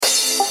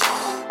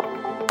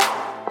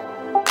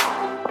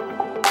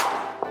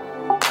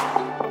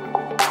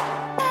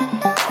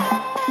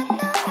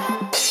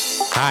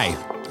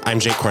I'm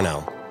Jake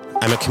Cornell.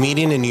 I'm a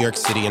comedian in New York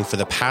City, and for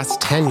the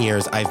past 10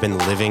 years, I've been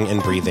living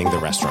and breathing the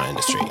restaurant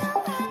industry.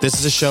 This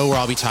is a show where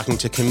I'll be talking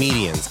to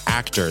comedians,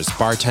 actors,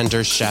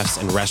 bartenders, chefs,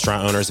 and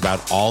restaurant owners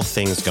about all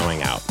things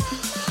going out.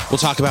 We'll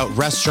talk about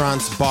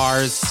restaurants,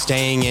 bars,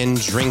 staying in,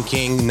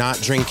 drinking, not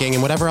drinking,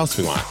 and whatever else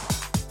we want.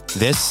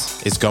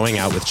 This is Going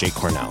Out with Jake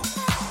Cornell.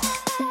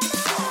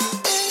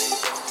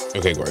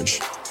 Okay, Gorge.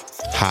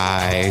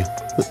 Hi.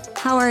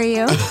 How are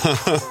you?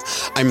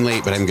 I'm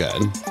late, but I'm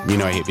good. You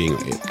know I hate being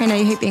late. I know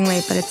you hate being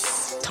late, but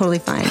it's totally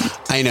fine.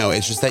 I know.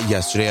 It's just that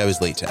yesterday I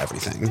was late to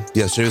everything.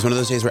 Yesterday was one of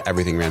those days where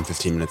everything ran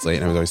 15 minutes late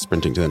and I was always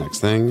sprinting to the next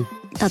thing.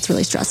 That's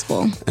really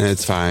stressful. And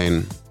it's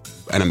fine.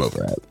 And I'm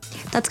over it.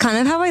 That's kind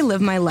of how I live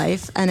my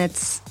life, and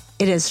it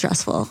is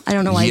stressful. I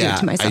don't know why I do it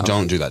to myself. I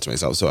don't do that to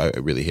myself, so I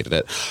really hated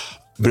it.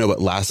 But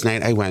last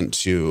night I went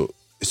to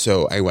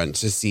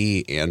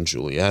see Anne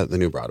Juliet, the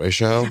new Broadway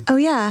show. Oh,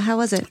 yeah. How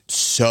was it?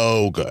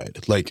 So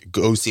good. Like,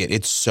 go see it.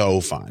 It's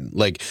so fun.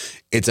 Like,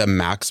 it's a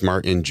Max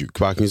Martin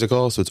jukebox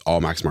musical, so it's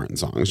all Max Martin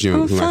songs. Do you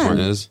know who Max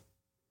Martin is?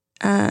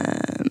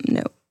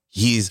 No.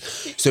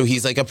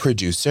 He's like a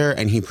producer,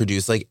 and he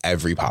produced like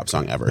every pop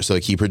song ever. So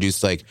like he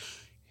produced like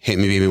Hit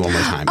Me Baby One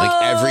More Time.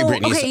 Like every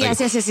Britney. Okay, like,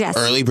 yes.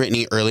 Early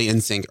Britney, early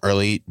NSYNC,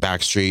 early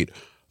Backstreet,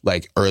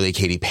 like early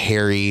Katy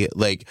Perry,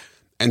 like.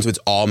 And so it's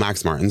all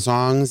Max Martin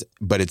songs,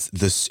 but it's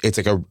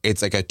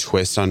like a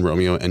twist on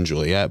Romeo and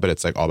Juliet, but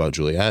it's like all about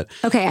Juliet.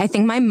 Okay, I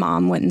think my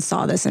mom went and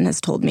saw this and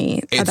has told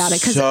me about it.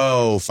 It's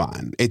so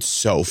fun. It's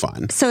so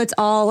fun. So it's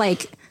all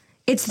like,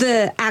 it's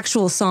the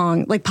actual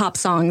song, like pop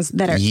songs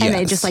that are, and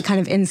they just like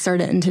kind of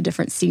insert it into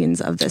different scenes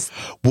of this.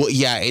 Well,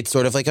 yeah, it's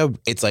sort of like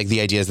it's like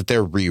the idea is that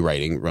they're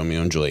rewriting Romeo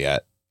and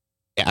Juliet.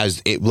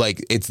 As it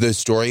like it's the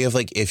story of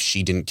like if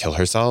she didn't kill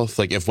herself,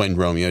 like if when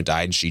Romeo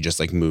died she just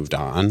like moved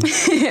on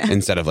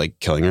instead of like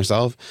killing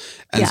herself,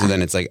 and so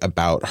then it's like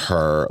about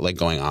her like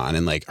going on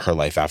and like her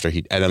life after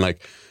he, and then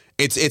like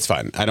it's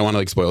fun. I don't want to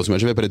like spoil too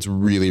much of it, but it's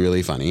really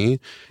really funny,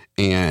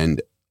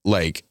 and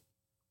like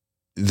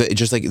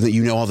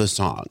you know all the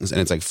songs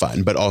and it's like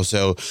fun, but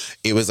also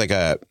it was like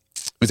a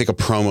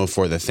promo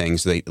for the thing,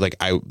 so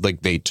I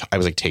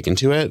was like taken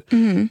to it,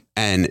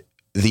 and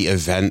the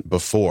event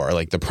before,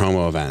 like the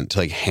promo event to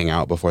like hang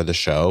out before the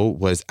show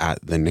was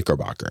at the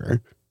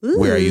Knickerbocker.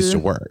 Ooh. Where I used to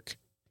work.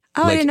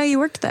 Oh, I didn't know you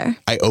worked there.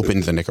 I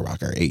opened the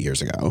Knickerbocker 8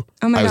 years ago.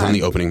 Oh my God. I was on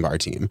the opening bar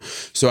team.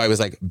 So I was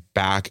like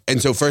back.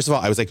 And so first of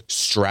all, I was like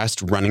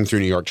stressed running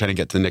through New York trying to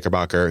get to the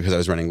Knickerbocker because I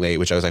was running late,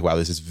 which I was like, wow,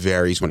 this is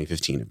very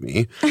 2015 of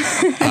me.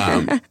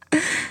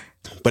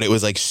 But it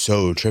was like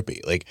so trippy.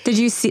 Like, did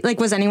you see, like,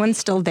 was anyone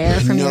still there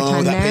from your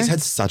time there? No, that place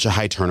had such a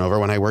high turnover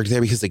when I worked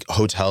there because like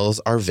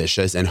hotels are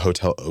vicious and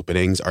hotel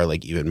openings are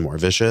like even more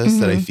vicious,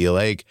 that I feel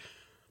like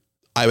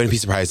I wouldn't be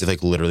surprised if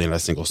like literally not a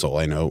single soul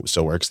I know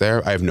still works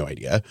there. I have no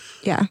idea.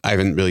 Yeah. I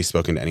haven't really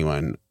spoken to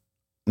anyone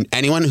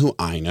who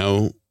I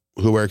know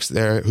who worked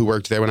there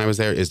when I was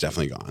there is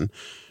definitely gone.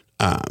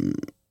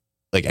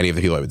 Like any of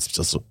the people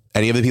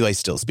I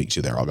still speak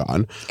to, they're all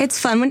gone. It's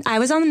fun. When I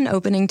was on an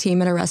opening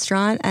team at a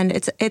restaurant, and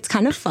it's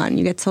kind of fun.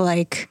 You get to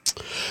like,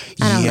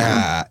 I don't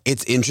know.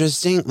 It's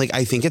interesting. Like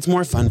I think it's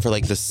more fun for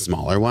like the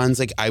smaller ones.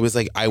 Like I was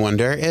like, I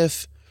wonder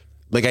if,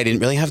 like I didn't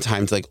really have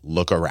time to like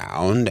look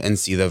around and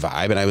see the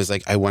vibe, and I was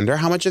like, I wonder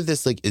how much of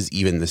this like is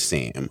even the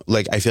same.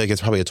 Like I feel like it's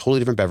probably a totally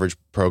different beverage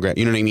program.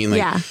 You know what I mean? Like,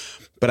 yeah.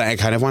 But I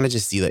kind of wanted to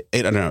see like,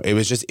 I don't know. It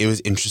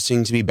was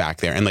interesting to be back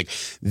there. And like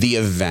the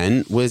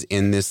event was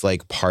in this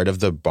like part of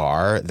the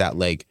bar that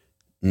like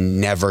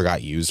never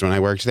got used when I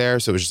worked there.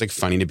 So it was just like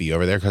funny to be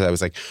over there because I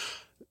was like,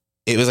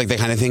 it was like the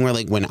kind of thing where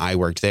like when I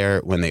worked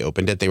there, when they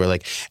opened it, they were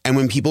like, and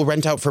when people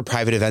rent out for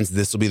private events,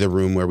 this will be the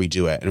room where we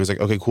do it. And it was like,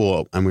 okay,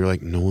 cool. And we were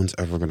like, no one's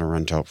ever going to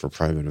rent out for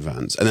private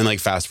events. And then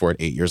like fast forward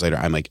 8 years later,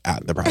 I'm like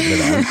at the private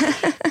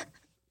event.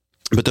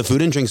 But the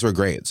food and drinks were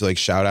great. So like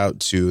shout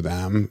out to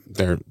them.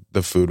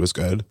 The food was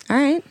good. All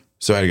right.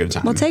 So I had a good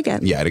time. We'll take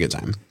it. Yeah, I had a good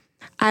time.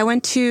 I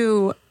went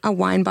to a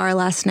wine bar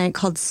last night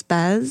called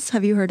Spez.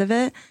 Have you heard of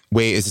it?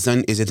 Wait, is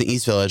it the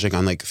East Village, like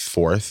on like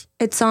 4th?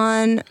 It's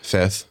on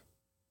 5th.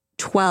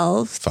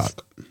 12th.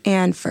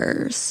 And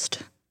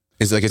 1st.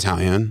 Is it like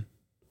Italian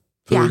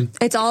food?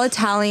 Yeah. It's all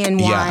Italian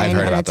wine I've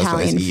heard about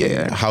Italian this place.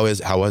 food. Yeah. How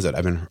was it?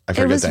 I've heard it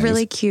good was things.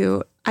 really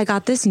cute. I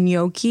got this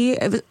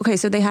gnocchi. Okay,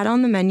 so they had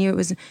on the menu, it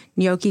was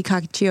gnocchi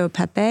cacio e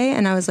pepe.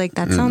 And I was like,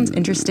 that sounds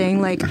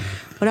interesting. Like,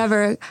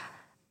 whatever.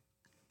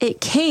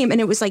 It came and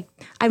it was like,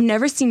 I've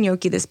never seen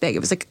gnocchi this big. It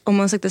was like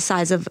almost like the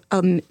size of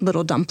a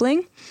little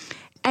dumpling.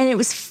 And it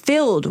was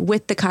filled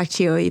with the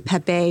cacio e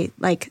pepe,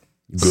 like,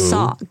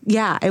 sauce.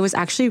 Yeah, it was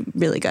actually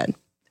really good.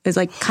 It was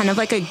like kind of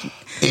like a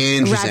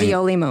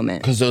ravioli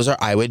moment. Because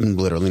I would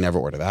literally never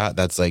order that.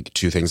 That's like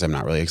two things I'm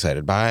not really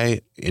excited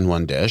by in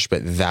one dish.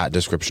 But that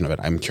description of it,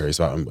 I'm curious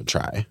about and would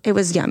try. It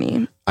was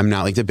yummy. I'm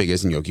not like the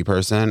biggest gnocchi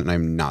person, and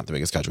I'm not the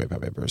biggest cacio e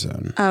pepe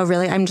person. Oh,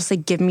 really? I'm just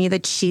like, give me the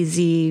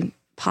cheesy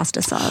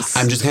pasta sauce.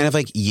 I'm just kind of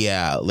like,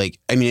 yeah, like,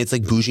 I mean, it's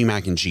like bougie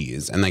mac and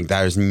cheese. And like,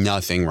 there's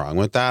nothing wrong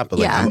with that. But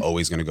like, I'm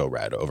always going to go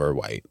red over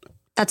white.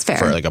 That's fair.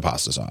 For like a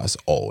pasta sauce,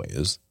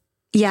 always.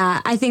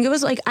 Yeah, I think it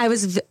was like, I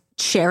was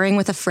sharing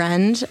with a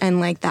friend, and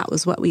like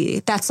that's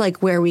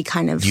like where we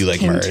kind of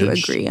came to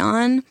agree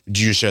on. Did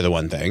you share the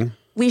one thing?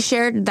 We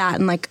shared that,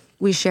 and like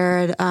we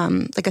shared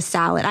like a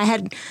salad.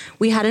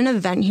 We had an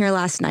event here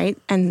last night,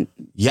 and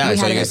I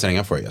saw you guys setting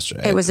up for it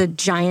yesterday. It was a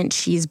giant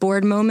cheese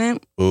board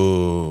moment.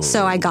 Ooh.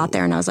 So I got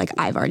there and I was like,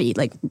 I've already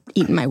like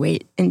eaten my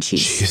weight in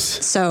cheese.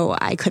 Jeez. So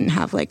I couldn't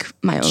have like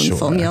my own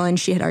full meal, and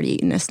she had already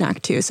eaten a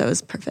snack too, so it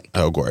was perfect.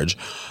 Oh, gorge.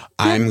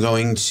 I'm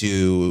going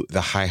to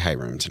the Hi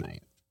Room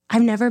tonight.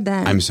 I've never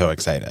been. I'm so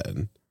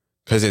excited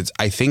because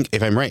I think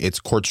if I'm right, it's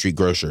Court Street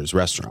Grocer's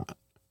restaurant.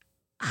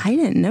 I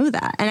didn't know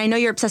that. And I know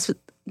you're obsessed with,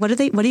 what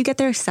do you get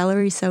there?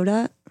 Celery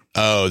soda?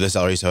 Oh, the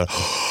celery soda.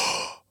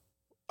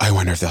 I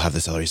wonder if they'll have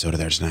the celery soda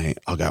there tonight.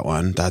 I'll get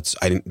one.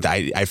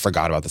 I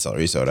forgot about the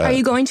celery soda. Are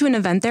you going to an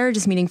event there or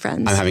just meeting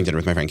friends? I'm having dinner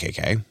with my friend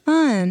KK.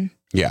 Fun.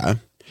 Yeah.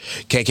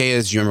 KK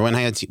is, do you remember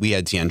when we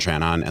had Tien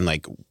Tran on, and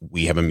like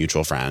we have a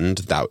mutual friend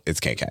that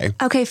it's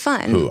KK. Okay,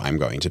 fun. Who I'm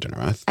going to dinner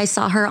with. I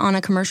saw her on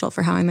a commercial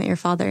for How I Met Your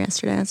Father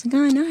yesterday. I was like,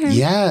 oh, I know her.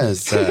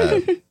 Yes.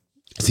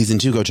 Season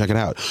 2, go check it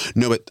out.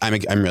 No, but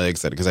I'm really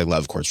excited because I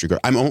love Court Street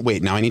Grocer.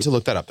 Wait, now I need to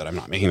look that up, that I'm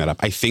not making that up.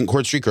 I think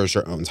Court Street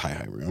Grocer owns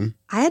Hi Room.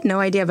 I had no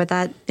idea, but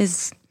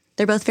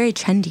they're both very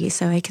trendy,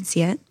 so I could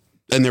see it.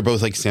 And they're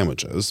both like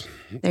sandwiches.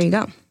 There you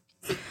go.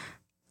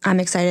 I'm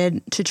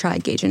excited to try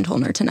Gage and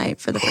Tollner tonight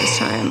for the first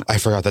time. I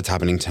forgot that's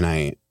happening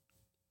tonight.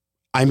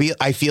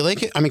 I feel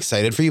like I'm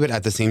excited for you, but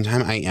at the same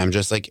time, I am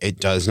just like, it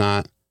does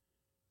not.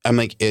 I'm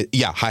like,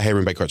 Hi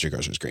Room by Court Street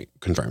Grocer is great.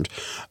 Confirmed.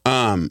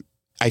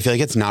 I feel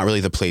like it's not really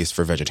the place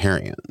for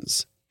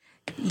vegetarians.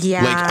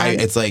 Yeah. Like,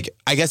 it's like,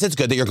 I guess it's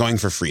good that you're going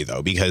for free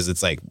though, because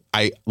it's like,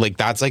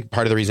 that's like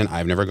part of the reason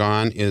I've never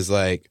gone is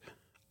like,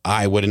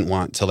 I wouldn't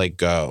want to like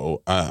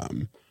go,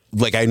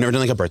 like I've never done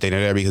like a birthday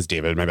dinner because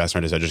David, my best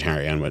friend, is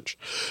vegetarian, which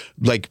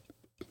like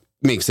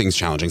makes things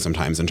challenging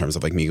sometimes in terms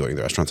of like me going to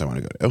the restaurants I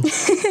want to go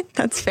to.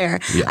 That's fair.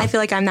 Yeah. I feel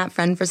like I'm that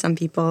friend for some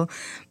people.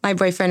 My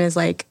boyfriend is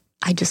like,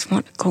 I just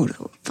want to go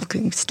to a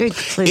fucking steak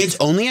place. It's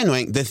only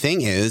annoying. The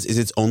thing is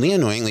it's only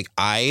annoying. Like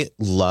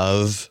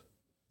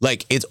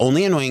it's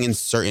only annoying in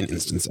certain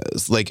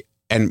instances, like,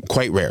 and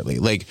quite rarely.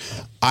 Like,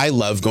 I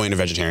love going to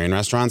vegetarian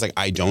restaurants. Like,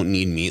 I don't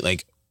need meat.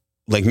 Like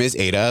Miss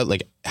Ada,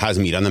 like, has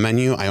meat on the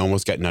menu. I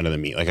almost get none of the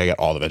meat. Like, I get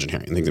all the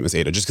vegetarian things at Miss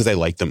Ada just because I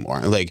like them more.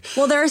 Like,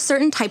 well, there are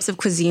certain types of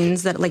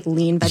cuisines that like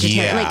lean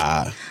vegetarian.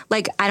 Yeah.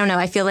 Like I don't know.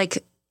 I feel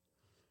like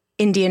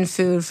Indian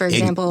food, for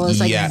example,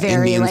 is like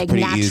very Indian's like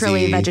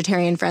naturally easy.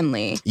 Vegetarian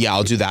friendly. Yeah,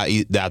 I'll do that.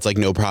 That's like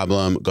no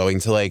problem. Going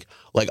to like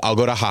I'll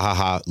go to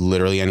Ha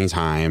literally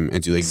anytime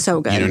and do like,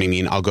 so good. You know what I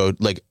mean? I'll go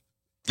like.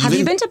 Have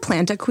you been to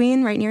Planta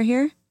Queen right near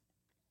here?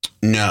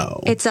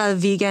 No. It's a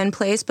vegan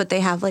place, but they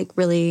have like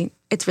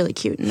it's really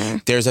cute in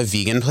there. There's a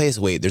vegan place.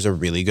 Wait, there's a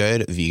really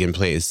good vegan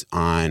place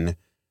on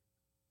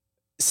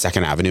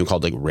 2nd Avenue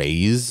called like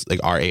Raiz, like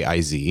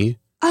Raiz.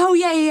 Oh,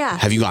 yeah.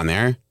 Have you gone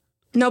there?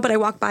 No, but I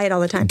walk by it all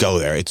the time. Go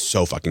there. It's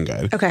so fucking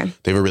good. Okay.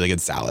 They have a really good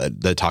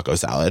salad, the taco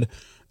salad.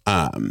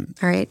 All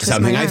right.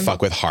 Something I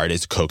fuck with hard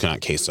is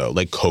coconut queso,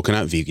 like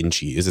coconut vegan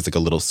cheese. It's like a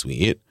little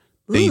sweet.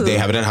 They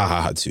have it at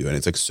Ha too, and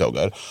it's like so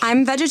good.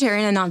 I'm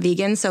vegetarian and not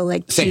vegan, so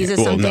like cheese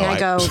is something I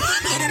go.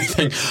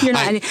 You're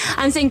not.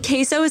 I'm saying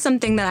queso is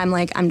something that I'm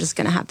like, I'm just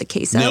gonna have the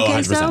queso,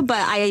 100%. But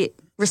I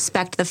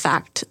respect the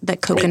fact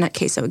that coconut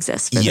queso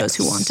exists for those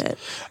who want it.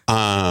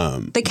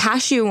 The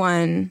cashew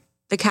one.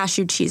 The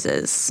cashew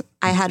cheeses.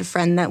 I had a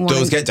friend that wanted...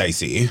 Those get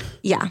dicey.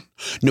 Yeah.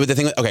 No, but the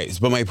thing... Okay,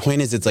 but my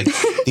point is it's like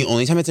the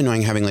only time it's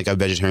annoying having like a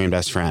vegetarian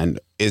best friend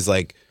is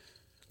like...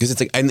 Because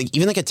it's like... And like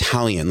even like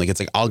Italian, like it's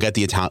like I'll get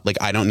the Italian...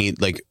 Like I don't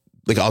need like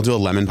I'll do a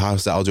lemon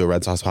pasta, I'll do a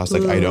red sauce pasta.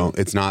 Like I don't...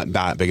 It's not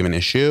that big of an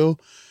issue.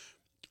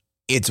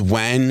 It's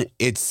when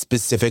it's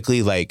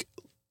specifically like...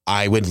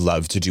 I would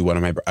love to do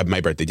one of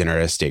my birthday dinner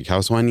at a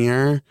steakhouse one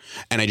year,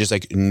 and I just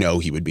like know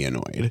he would be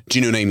annoyed. Do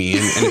you know what I mean?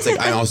 And it's like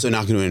I'm also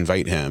not going to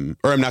invite him,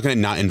 or I'm not going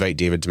to not invite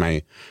David to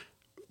my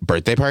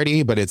birthday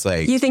party. But it's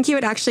like, you think he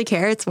would actually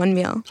care? It's one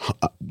meal.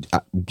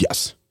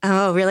 Yes.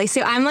 Oh, really?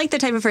 So I'm like the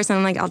type of person.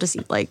 I'm like,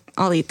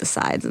 I'll eat the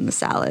sides and the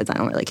salads. I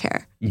don't really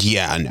care.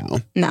 Yeah.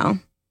 No.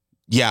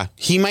 Yeah,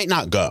 he might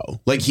not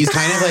go. Like he's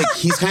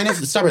kind of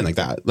stubborn like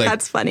that. Like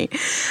that's funny.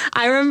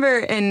 I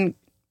remember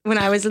when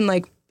I was in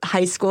like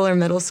high school or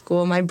middle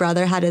school, my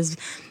brother had his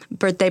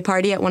birthday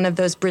party at one of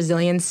those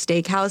Brazilian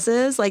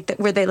steakhouses, like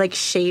where they like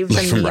shave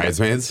the meat from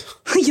Bridesmaids.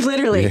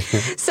 Literally. Yeah.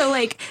 So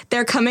like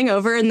they're coming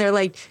over and they're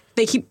like,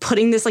 they keep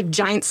putting this like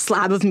giant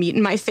slab of meat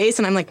in my face,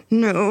 and I'm like,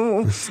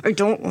 no, I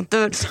don't want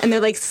that. And they're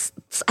like,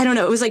 I don't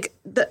know. It was like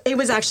it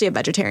was actually a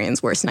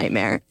vegetarian's worst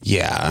nightmare.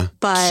 Yeah.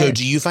 But so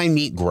do you find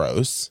meat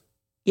gross?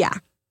 Yeah.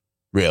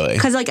 Really?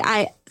 Because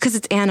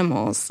it's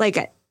animals.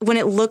 Like when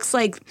it looks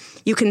like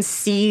you can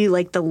see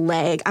like the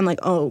leg, I'm like,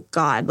 oh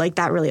God, like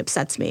that really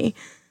upsets me.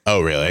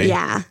 Oh, really?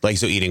 Yeah. Like,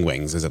 so eating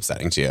wings is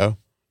upsetting to you?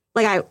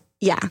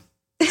 Yeah.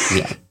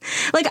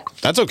 Like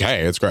that's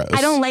okay. It's gross.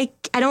 I don't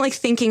like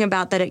thinking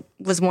about that it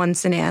was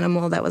once an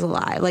animal that was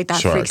alive. Like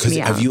that freaks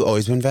me out. Have you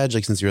always been veg,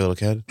 like since you were a little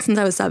kid? Since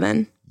I was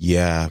 7.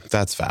 Yeah,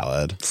 that's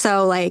valid.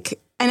 So like,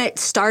 And it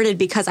started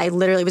because I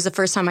literally was the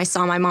first time I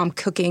saw my mom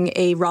cooking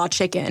a raw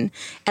chicken.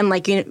 And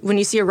like, when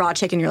you see a raw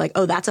chicken, you're like,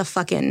 oh, that's a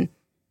fucking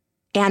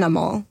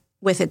animal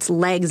with its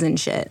legs and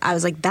shit. I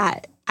was like,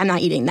 I'm not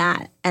eating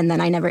that. And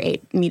then I never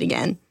ate meat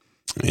again.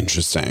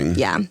 Interesting.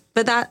 Yeah.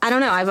 But I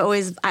don't know.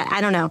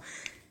 I don't know.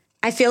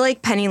 I feel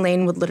like Penny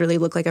Lane would literally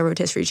look like a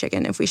rotisserie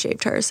chicken if we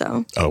shaved her.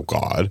 So. Oh,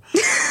 God.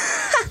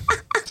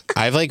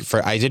 I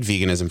did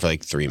veganism for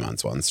like 3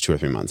 months once, 2 or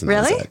 3 months. And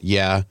really? That was it.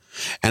 Yeah.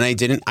 And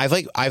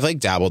I've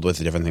dabbled with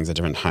different things at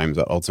different times,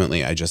 but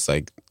ultimately I just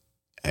I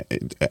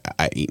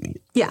eat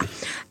meat. Yeah.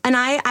 And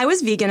I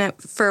was vegan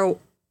for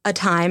a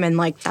time, and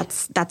like,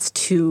 that's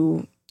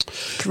too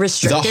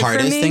restrictive. The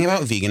hardest for me. thing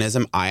about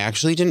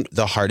veganism,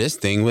 the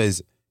hardest thing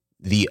was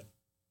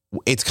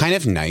it's kind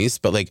of nice,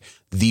 but like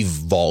the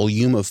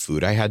volume of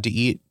food I had to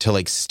eat to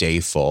like stay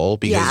full,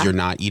 because you're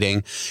not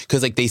eating.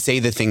 Because like they say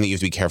the thing that you have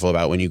to be careful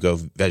about when you go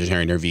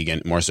vegetarian or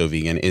vegan, more so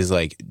vegan, is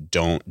like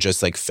don't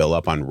just like fill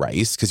up on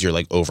rice, because you're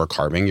like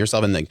over-carbing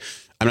yourself. And like,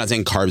 I'm not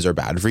saying carbs are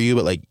bad for you,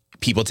 but like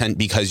people tend,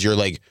 because you're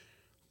like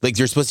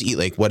you're supposed to eat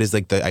like, what is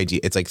like the idea?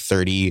 It's like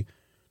 30.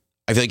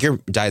 I feel like your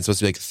diet's supposed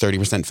to be like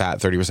 30% fat,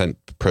 30%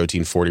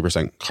 protein,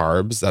 40%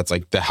 carbs. That's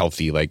like the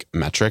healthy like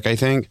metric, I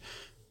think.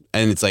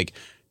 And it's like,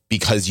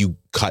 because you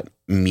cut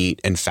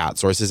meat and fat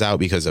sources out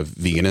because of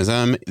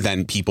veganism,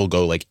 then people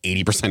go like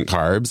 80%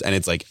 carbs, and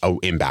it's like an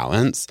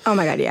imbalance. Oh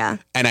my God, yeah.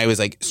 And I was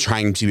like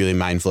trying to be really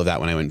mindful of that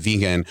when I went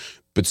vegan.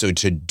 But so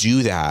to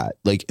do that,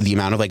 like the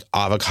amount of like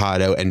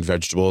avocado and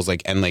vegetables,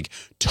 like, and like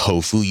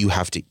tofu you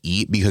have to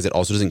eat, because it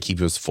also doesn't keep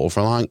you as full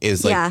for long,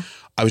 is like,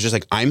 I was just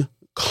like, I'm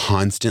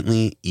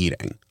constantly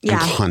eating. Yeah.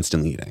 I'm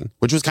constantly eating,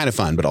 which was kind of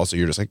fun, but also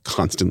you're just like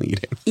constantly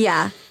eating.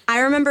 Yeah.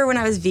 I remember when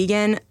I was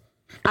vegan,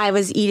 I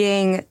was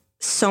eating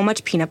so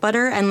much peanut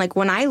butter. And like,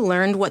 when I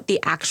learned what the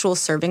actual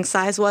serving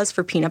size was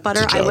for peanut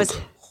butter, I was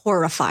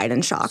horrified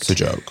and shocked. It's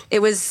a joke.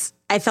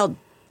 I felt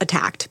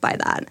attacked by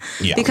that.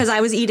 Yeah. Because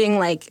I was eating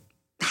like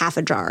half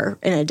a jar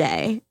in a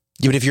day.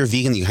 Yeah, but if you're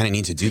vegan, you kind of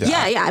need to do that.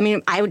 Yeah. I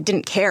mean, I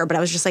didn't care, but I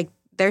was just like,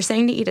 they're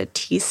saying to eat a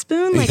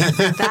teaspoon? Like,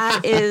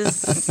 that is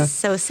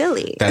so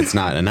silly. That's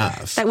not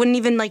enough. That wouldn't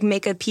even like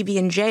make a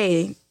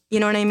PB&J. You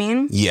know what I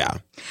mean? Yeah.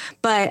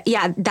 But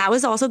yeah, that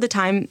was also the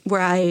time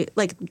where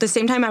the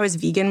same time I was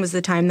vegan was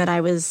the time that I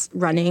was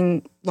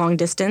running long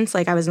distance.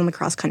 Like, I was on the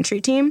cross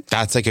country team.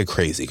 That's like a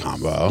crazy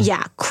combo.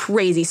 Yeah,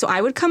 crazy. So I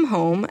would come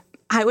home.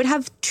 I would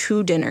have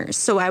 2 dinners.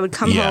 So I would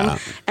come home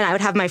and I would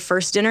have my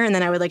first dinner, and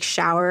then I would like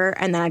shower,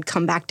 and then I'd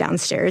come back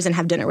downstairs and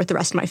have dinner with the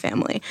rest of my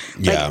family.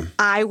 Like,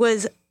 I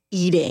was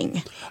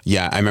eating.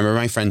 Yeah. I remember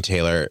my friend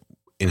Taylor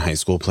in high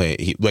school I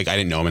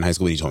didn't know him in high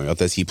school, but he told me about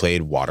this. He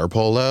played water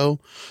polo,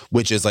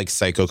 which is like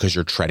psycho, because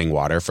you're treading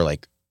water for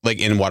like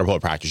in water polo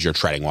practice, you're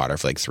treading water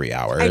for like 3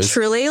 hours. I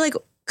truly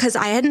because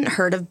I hadn't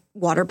heard of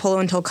water polo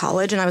until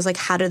college, and I was like,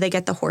 how do they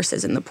get the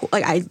horses in the pool?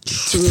 Like, I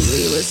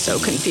truly was so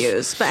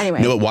confused. But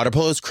anyway. No, but water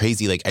polo is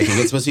crazy. Like, I think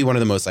it's supposed to be one of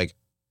the most like,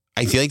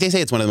 I feel like they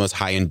say it's one of the most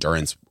high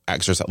endurance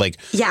exercise. Like,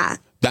 yeah.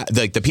 That,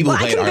 like the people who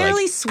play it are like, I can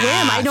barely swim.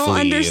 Athletes. I don't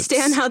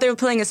understand how they're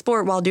playing a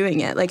sport while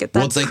doing it. Like, that's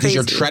well, it's like because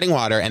you're treading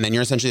water, and then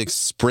you're essentially like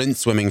sprint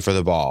swimming for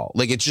the ball.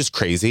 Like, it's just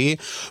crazy.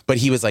 But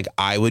he was like,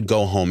 I would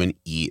go home and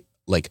eat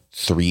like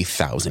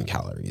 3,000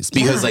 calories,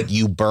 because like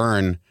you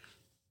burn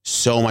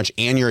so much,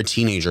 and you're a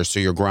teenager, so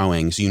you're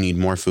growing, so you need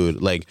more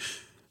food. Like,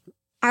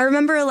 I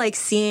remember like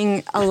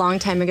seeing a long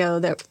time ago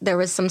that there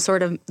was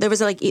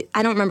like,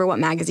 I don't remember what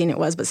magazine it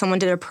was, but someone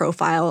did a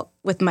profile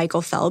with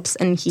Michael Phelps,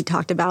 and he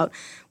talked about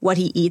what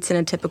he eats in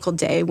a typical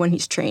day when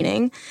he's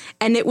training.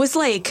 And it was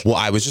like, well,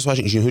 I was just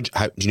watching, do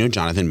you know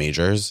Jonathan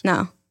Majors?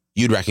 No.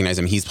 You'd recognize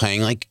him. He's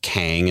playing like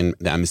Kang in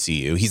the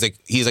MCU. He's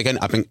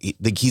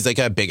like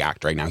a big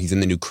actor right now. He's in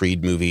the new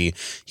Creed movie.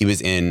 He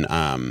was in,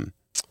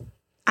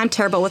 I'm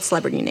terrible with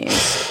celebrity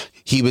names.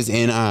 He was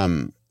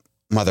in,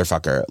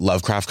 motherfucker,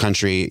 Lovecraft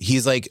Country.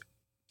 He's like,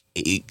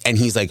 and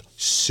he's like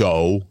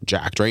so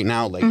jacked right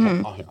now. Like,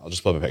 I'll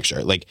just pull up a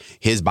picture. Like,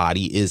 his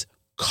body is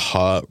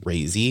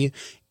crazy.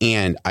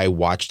 And I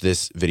watched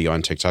this video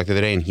on TikTok the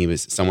other day, and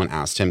someone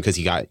asked him, because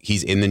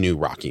he's in the new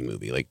Rocky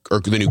movie, like,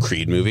 or the new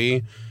Creed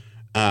movie.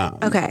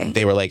 Okay.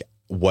 They were like,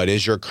 what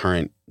is your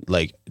current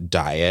like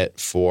diet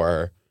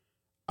for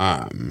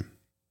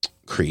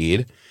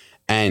Creed?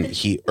 And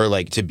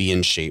to be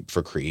in shape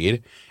for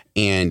Creed.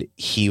 And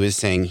he was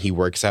saying he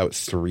works out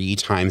 3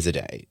 times a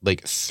day,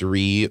 like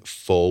 3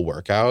 full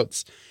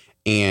workouts.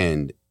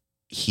 And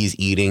he's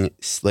eating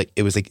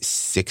it was like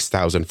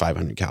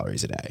 6,500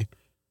 calories a day,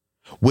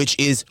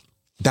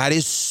 that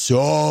is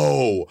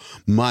so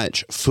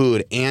much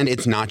food. And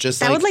it's not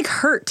just that would like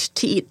hurt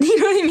to eat. You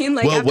know what I mean?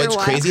 Like, well, what's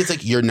crazy, it's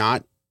like you're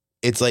not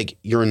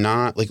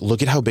like,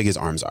 look at how big his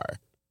arms are.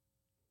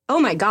 Oh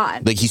my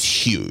God. Like, he's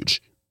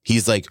huge.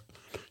 He's like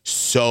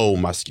so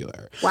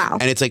muscular. Wow.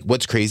 And it's like,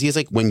 what's crazy is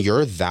like when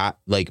you're that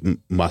like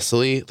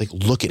muscly, like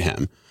look at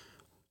him.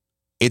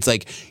 It's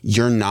like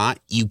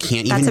you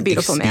can't even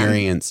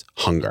experience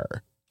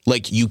hunger.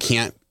 Like, you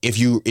can't, if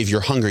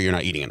you're hungry, you're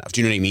not eating enough.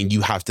 Do you know what I mean?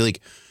 You have to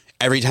like,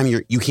 every time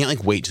you can't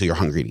like wait till you're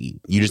hungry to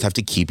eat. You just have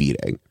to keep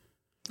eating.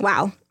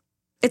 Wow.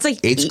 It's like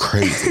It's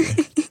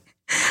crazy.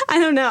 I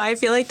don't know. I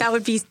feel like that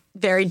would be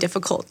very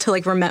difficult to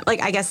like remember.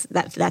 Like, I guess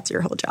that's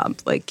your whole job.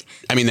 Like,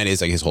 I mean, that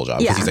is like his whole job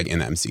because he's like in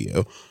the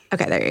MCU.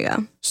 Okay, there you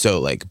go. So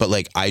like, but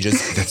like,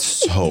 that's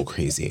so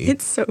crazy.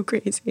 It's so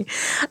crazy.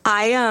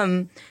 That's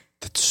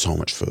so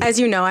much food. As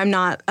you know, I'm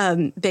not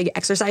a big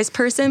exercise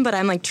person, but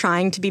I'm like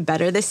trying to be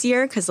better this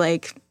year because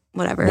like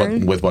whatever.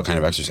 With what kind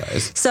of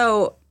exercise?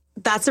 So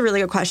that's a really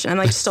good question. I'm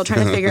like still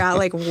trying to figure out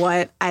like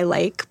what I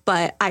like,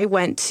 but I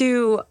went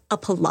to a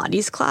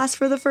Pilates class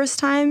for the first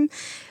time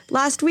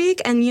last week,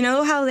 and you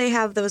know how they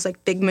have those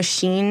like big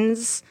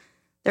machines?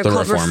 They're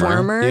called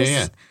reformers.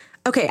 Yeah.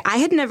 Okay, I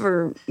had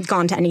never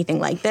gone to anything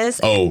like this.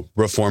 Oh,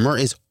 reformer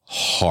is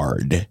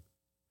hard.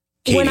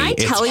 Katie, when I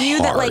tell you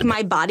hard. that like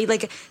my body,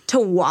 like to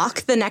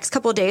walk the next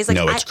couple of days, like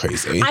no, it's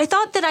crazy. I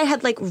thought that I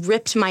had like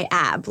ripped my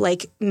ab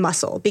like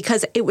muscle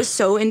because it was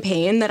so in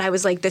pain that I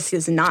was like, this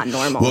is not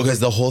normal. Well,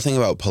 because the whole thing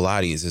about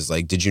Pilates is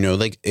like, did you know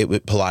like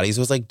Pilates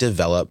was like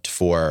developed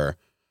for,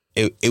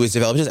 it was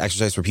developed as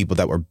exercise for people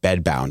that were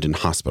bedbound in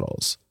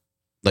hospitals.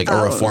 Like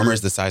a reformer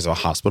is the size of a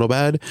hospital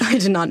bed. I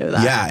did not know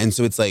that. Yeah. And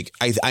so it's like,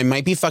 I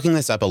might be fucking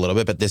this up a little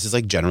bit, but this is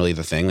like generally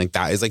the thing. Like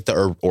that is like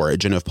the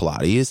origin of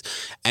Pilates.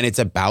 And it's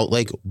about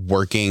like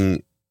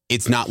working.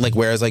 It's not like,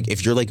 whereas like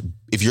if you're like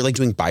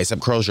doing bicep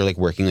curls, you're like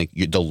working like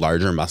the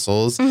larger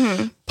muscles.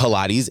 Mm-hmm.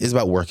 Pilates is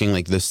about working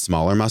like the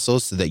smaller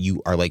muscles so that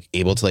you are like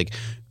able to like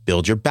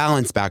build your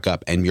balance back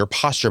up and your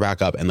posture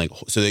back up and like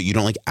so that you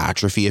don't like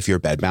atrophy if you're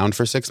bedbound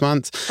for 6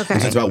 months. Okay.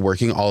 And so it's about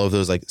working all of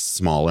those like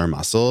smaller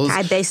muscles.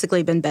 I've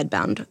basically been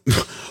bedbound.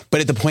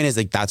 But the point is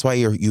like that's why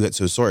you get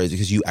so sore is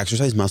because you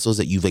exercise muscles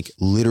that you like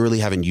literally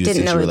haven't used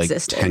since you were like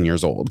 10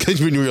 years old. Because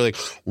when you were like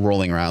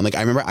rolling around. Like I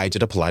remember I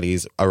did a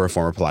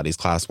reformer Pilates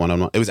class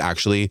one-on-one.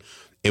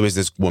 It was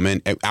this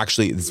woman.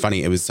 It's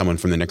funny. It was someone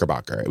from the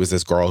Knickerbocker. It was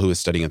this girl who was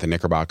studying at the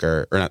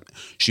Knickerbocker, or not.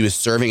 She was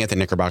serving at the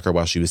Knickerbocker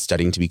while she was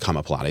studying to become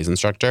a Pilates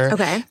instructor.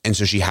 Okay. And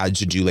so she had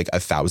to do like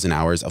 1,000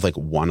 hours of like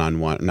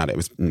one-on-one. It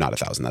was not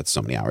 1,000. That's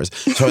so many hours.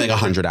 So like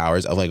 100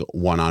 hours of like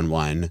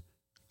one-on-one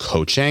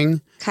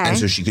coaching. Okay. And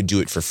so she could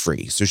do it for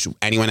free. So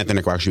anyone at the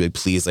Knickerbocker, she'd be like,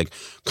 please like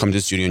come to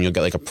the studio and you'll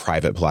get like a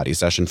private Pilates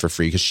session for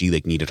free because she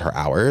like needed her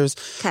hours.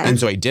 Okay. And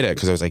so I did it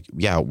because I was like,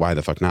 yeah, why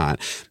the fuck not?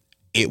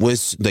 It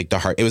was like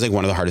it was like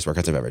one of the hardest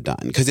workouts I've ever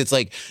done. Cause it's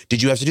like,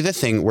 did you have to do the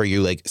thing where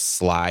you like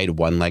slide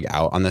one leg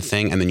out on the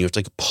thing and then you have to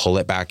like pull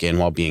it back in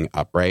while being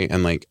upright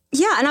and like.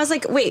 Yeah. And I was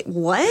like, wait,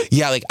 what?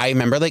 Yeah. Like I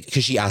remember like,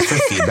 cause she asked for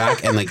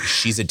feedback and like,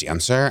 she's a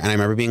dancer. And I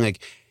remember being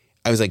like,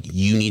 I was like,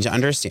 you need to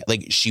understand,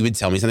 like she would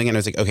tell me something and I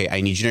was like, okay,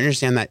 I need you to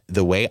understand that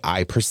the way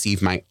I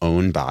perceive my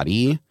own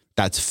body,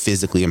 that's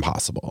physically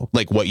impossible.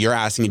 Like what you're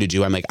asking me to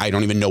do, I'm like, I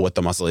don't even know what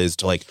the muscle is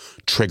to like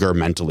trigger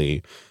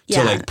mentally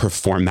to like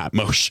perform that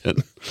motion.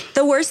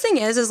 The worst thing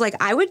is like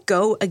I would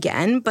go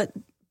again, but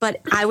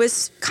I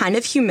was kind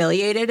of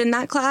humiliated in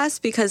that class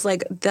because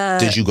like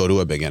Did you go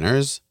to a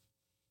beginner's?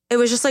 It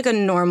was just like a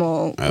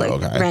normal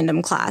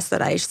random class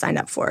that I signed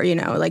up for, you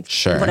know, like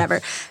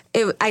whatever.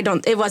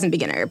 It wasn't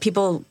beginner.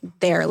 People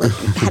there like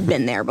had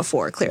been there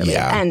before clearly.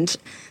 Yeah. And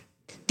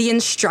the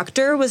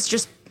instructor was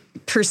just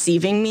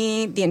perceiving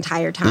me the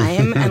entire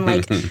time and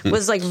like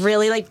was like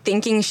really like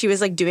thinking she was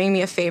like doing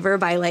me a favor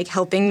by like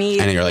helping me.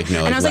 And you're like,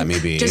 no, like, let me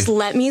be. Just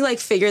let me like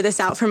figure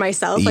this out for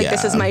myself. Like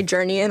this is my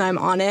journey and I'm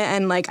on it.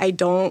 And like, I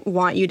don't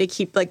want you to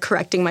keep like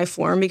correcting my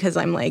form because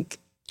I'm like.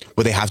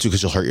 Well, they have to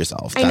because you'll hurt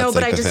yourself. I know,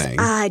 but like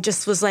I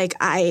just was like,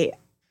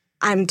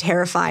 I'm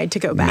terrified to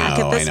go back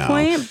at this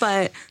point.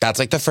 But that's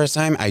like the first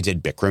time I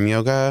did Bikram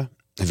yoga.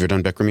 Have you ever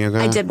done Bikram yoga?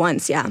 I did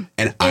once, yeah.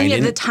 And you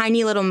have the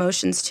tiny little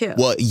motions too.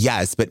 Well,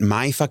 yes, but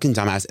my fucking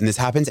dumbass, and this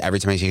happens every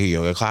time I take a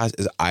yoga class,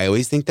 is I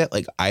always think that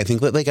like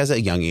as a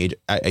young age,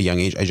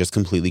 I just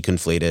completely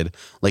conflated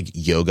like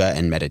yoga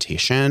and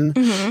meditation.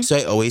 Mm-hmm. So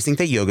I always think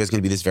that yoga is going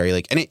to be this very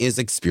like, and it is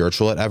like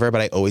spiritual, whatever, but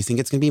I always think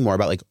it's going to be more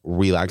about like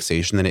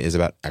relaxation than it is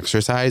about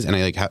exercise. And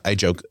I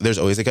joke, there's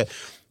always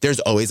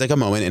like a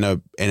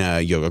moment in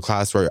a yoga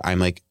class where I'm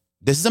like,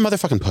 this is a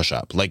motherfucking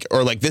push-up, like,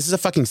 or like, this is a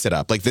fucking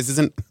sit-up. Like, this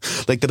isn't,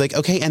 like, they're like,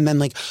 okay, and then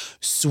like,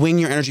 swing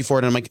your energy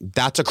forward. And I'm like,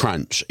 that's a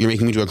crunch. You're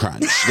making me do a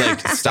crunch. Like,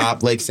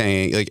 stop, like,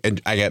 saying, like,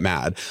 and I get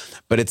mad.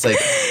 But it's like,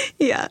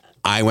 yeah.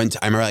 I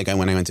remember like,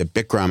 when I went to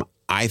Bikram,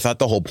 I thought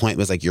the whole point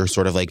was like, you're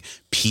sort of like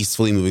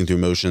peacefully moving through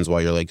motions while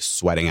you're like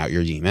sweating out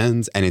your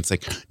demons. And it's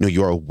like, no,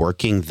 you're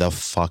working the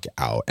fuck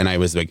out. And I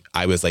was like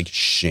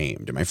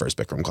shamed in my first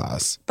Bikram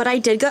class. But I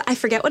did go, I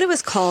forget what it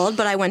was called,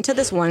 but I went to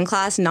this one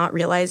class not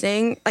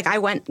realizing, like I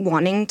went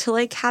wanting to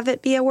like have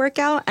it be a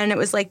workout. And it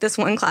was like this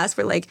one class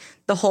where like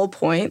the whole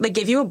point, like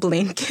gave you a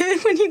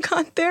blanket when you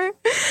got there.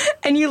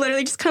 And you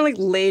literally just kind of like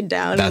laid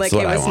down and like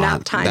it was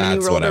nap time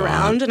and you rolled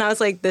around. And I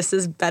was like, this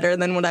is better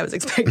than what I was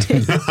expecting.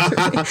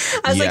 I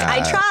was like,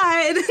 I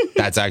tried.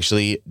 That's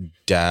actually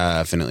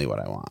definitely what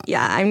I want.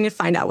 Yeah, I'm going to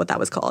find out what that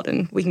was called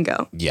and we can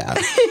go. Yeah.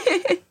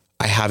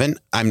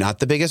 I'm not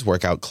the biggest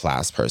workout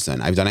class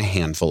person. I've done a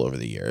handful over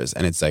the years,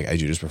 and it's like I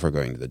do just prefer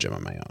going to the gym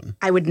on my own.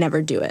 I would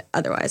never do it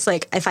otherwise.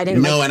 Like if I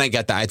didn't. No, and I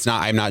get that.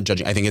 I'm not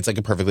judging. I think it's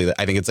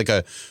like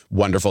a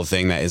wonderful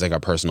thing that is like a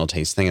personal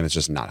taste thing, and it's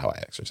just not how I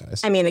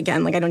exercise. I mean,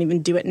 again, like I don't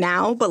even do it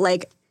now, but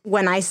like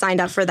when I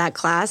signed up for that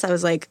class, I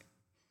was like,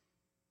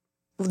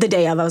 the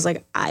day of, I was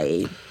like,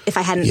 if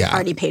I hadn't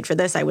already paid for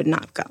this, I would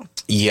not go.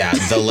 Yeah,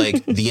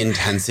 the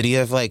intensity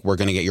of like, we're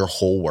going to get your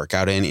whole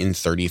workout in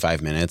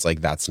 35 minutes,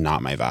 like that's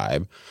not my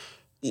vibe.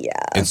 Yeah.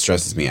 It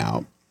stresses me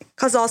out.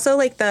 Because also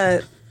like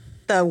the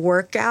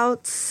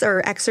workouts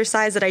or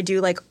exercise that I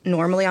do like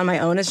normally on my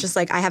own is just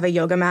like I have a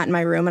yoga mat in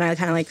my room and I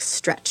kind of like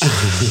stretch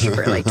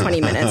for like 20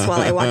 minutes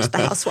while I watch The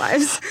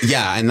Housewives.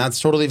 Yeah, and that's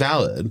totally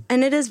valid.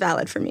 And it is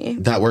valid for me.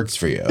 That works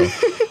for you.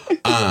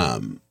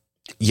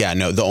 Yeah,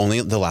 no,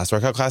 the last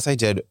workout class I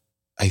did,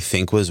 I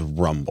think was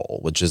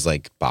Rumble, which is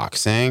like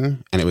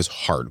boxing, and it was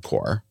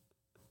hardcore.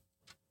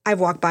 I've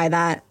walked by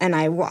that and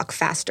I walk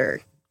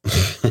faster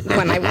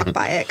when I walk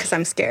by it because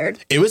I'm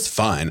scared. It was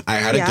fun. I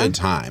had a good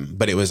time,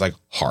 but it was like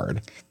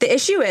hard. The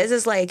issue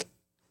is like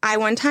I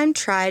one time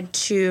tried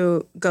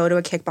to go to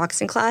a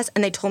kickboxing class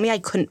and they told me I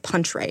couldn't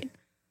punch right.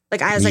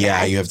 Like I was like,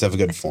 yeah, you have to have a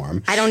good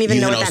form. I don't even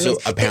know what that means.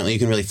 Apparently, you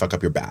can really fuck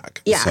up your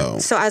back. Yeah.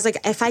 So I was like,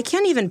 if I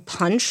can't even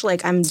punch,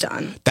 like I'm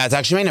done. That's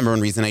actually my number one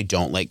reason I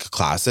don't like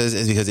classes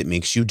is because it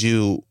makes you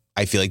do.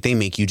 I feel like they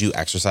make you do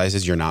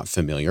exercises you're not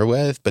familiar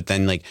with, but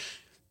then like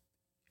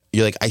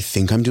you're like, I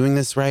think I'm doing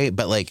this right,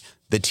 but like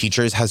the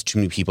teachers has too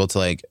many people to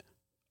like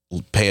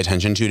pay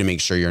attention to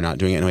make sure you're not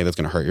doing it in a way that's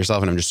going to hurt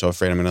yourself, and I'm just so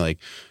afraid I'm going to like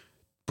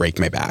break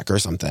my back or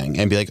something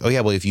and be like, oh yeah,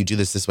 well if you do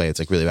this way, it's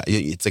like really bad.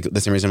 It's like the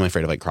same reason I'm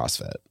afraid of like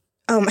CrossFit.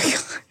 Oh my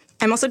God.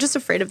 I'm also just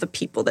afraid of the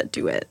people that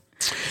do it.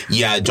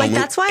 Yeah, don't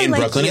that's why in I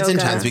like Brooklyn yoga.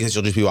 It's intense because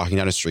you'll just be walking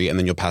down a street and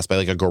then you'll pass by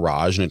like a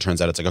garage and it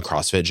turns out it's like a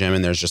CrossFit gym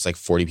and there's just like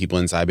 40 people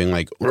inside being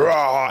like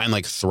raw and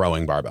like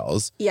throwing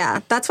barbells. Yeah,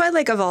 that's why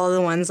like of all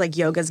the ones like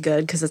yoga's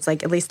good because it's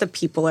like at least the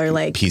people are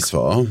like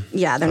peaceful.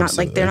 Yeah, they're not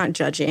like they're not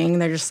judging.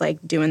 They're just like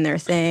doing their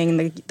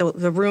thing.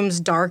 The room's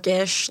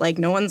darkish. Like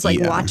no one's like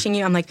watching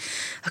you. I'm like,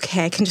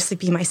 okay, I can just like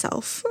be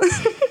myself.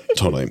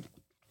 Totally.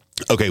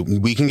 Okay,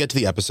 we can get to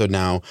the episode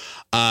now.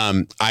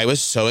 I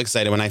was so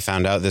excited when I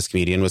found out this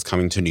comedian was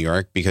coming to New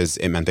York because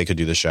it meant they could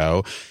do the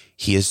show.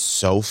 He is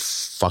so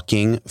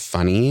fucking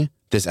funny.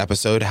 This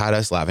episode had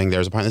us laughing.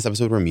 There's a part in this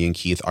episode where me and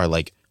Keith are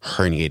like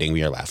herniating.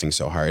 We are laughing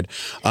so hard.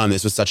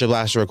 This was such a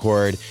blast to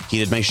record. He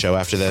did my show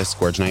after this,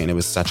 Gorge Night, and it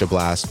was such a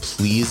blast.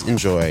 Please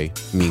enjoy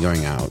me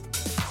going out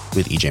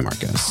with EJ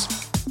Marcus.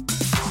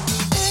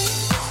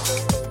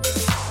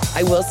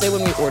 I will say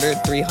when we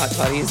ordered 3 hot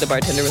toddies, the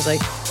bartender was like,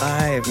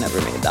 I've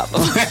never made that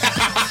before.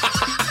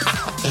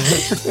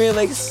 We were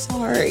like,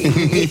 sorry.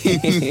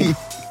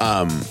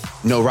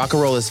 No, rock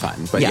and roll is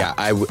fun. But yeah,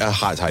 a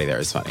hot toddy there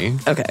is funny.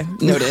 Okay,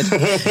 noted.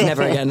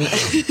 Never again.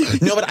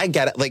 No, but I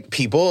get it. Like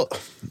people,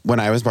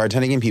 when I was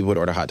bartending and people would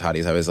order hot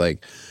toddies, I was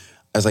like,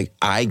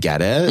 I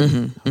get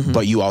it,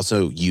 but you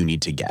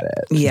need to get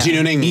it. Yeah. Do you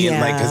know what I mean?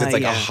 Yeah, like, because it's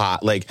like a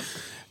hot, like,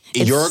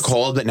 you're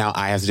cold, but now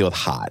I have to deal with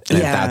hot.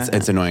 And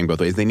it's annoying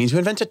both ways. They need to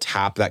invent a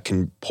tap that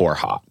can pour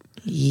hot.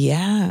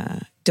 Yeah.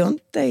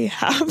 Don't they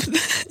have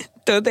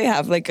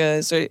like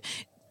a sort of,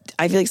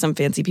 I feel like some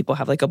fancy people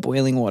have like a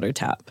boiling water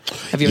tap.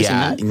 Have you ever seen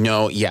that?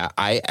 No, yeah.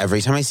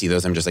 Every time I see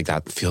those, I'm just like,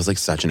 that feels like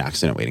such an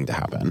accident waiting to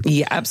happen.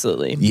 Yeah,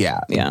 absolutely.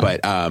 Yeah.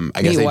 But I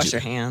guess you wash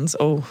your hands.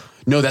 Oh.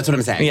 No, that's what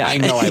I'm saying. Yeah. I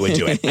know I would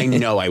do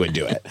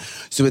it.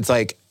 So it's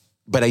like,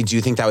 but I do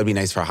think that would be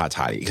nice for a hot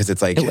toddy because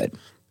it's like, it would.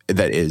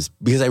 That is,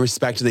 because I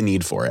respect the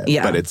need for it.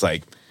 Yeah. But it's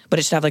like, but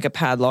it should have like a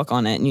padlock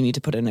on it and you need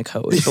to put in a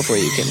code before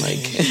you can like.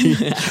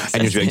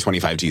 and you're doing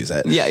 25 to use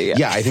it. Yeah.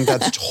 Yeah, I think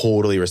that's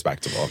totally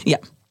respectable. Yeah.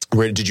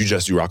 Where did you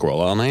just do rock and roll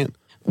all night?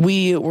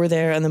 We were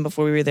there, and then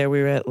before we were there, we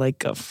were at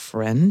like a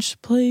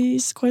French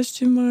place, ?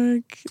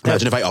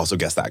 Imagine if I also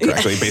guessed that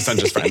correctly based on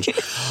just French. It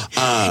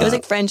was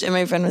like French, and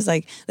my friend was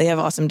like, they have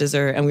awesome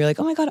dessert. And we were like,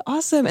 oh my God,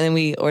 awesome. And then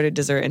we ordered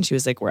dessert, and she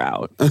was like, we're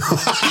out.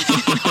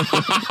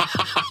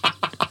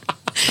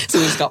 So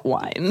we just got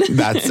wine.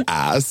 That's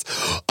ass.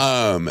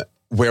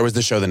 Where was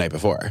the show the night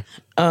before?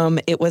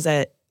 It was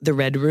at the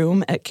Red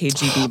Room at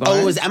KGB Bar. Oh,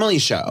 it was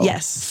Emily's show.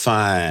 Yes.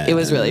 Fun. It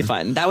was really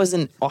fun. That was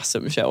an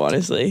awesome show,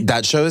 honestly.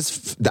 That show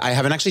is, I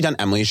haven't actually done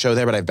Emily's show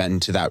there, but I've been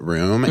to that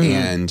room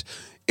and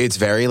it's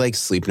very like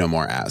Sleep No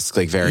More-esque,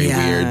 like very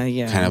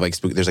weird, kind of like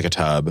spooky. There's like a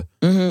tub.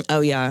 Mm-hmm.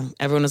 Oh yeah.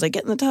 Everyone was like,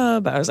 get in the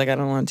tub. I was like, I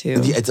don't want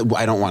to. Yeah,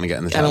 I don't want to get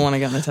in the tub. I don't want to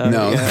get in the tub.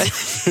 No. Yeah.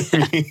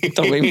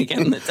 Don't make me get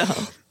in the tub.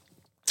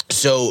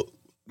 So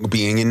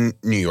being in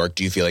New York,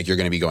 do you feel like you're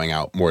going to be going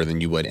out more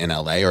than you would in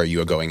LA, or are you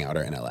a going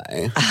outer in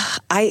LA?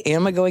 I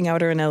am a going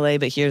outer in LA,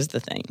 but here's the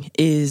thing,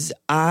 is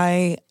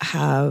the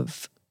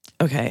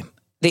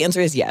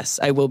answer is yes,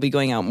 I will be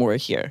going out more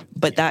here.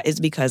 But that is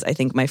because I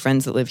think my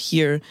friends that live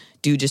here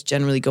do just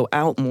generally go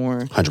out more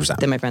 100%.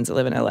 Than my friends that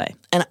live in LA.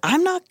 And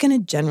I'm not going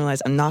to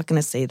generalize. I'm not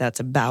going to say that's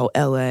about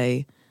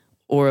LA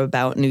or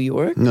about New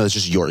York. No, it's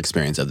just your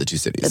experience of the two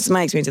cities. That's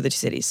my experience of the two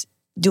cities.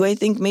 Do I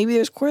think maybe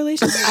there's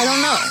correlations? I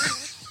don't know.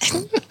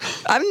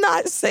 I'm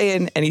not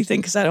saying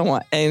anything because I don't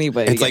want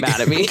anybody to get mad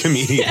at me.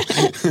 Comedian.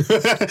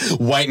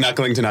 White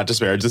knuckling to not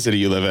disparage the city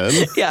you live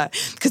in. Yeah,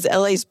 because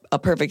LA's a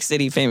perfect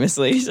city,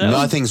 famously. So.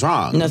 Nothing's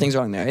wrong. Nothing's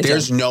wrong there.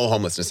 There's no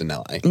homelessness in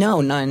LA.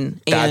 No,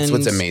 none. That's and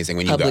what's amazing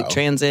when you go. Public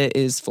transit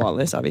is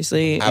flawless,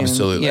 obviously.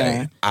 Absolutely.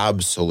 And,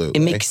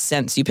 Absolutely. It makes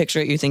sense. You picture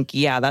it, you think,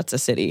 yeah, that's a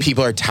city.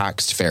 People are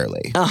taxed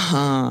fairly.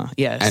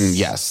 Yes. And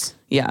yes.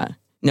 Yeah.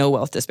 No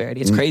wealth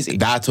disparity. It's crazy.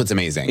 That's what's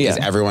amazing. Is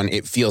everyone,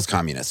 it feels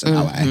communist in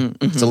LA.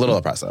 It's a little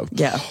oppressive.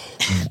 Yeah.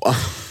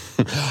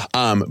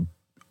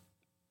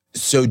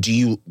 So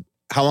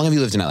how long have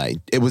you lived in LA?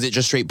 Was it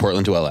just straight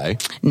Portland to LA?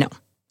 No.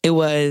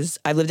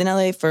 I've lived in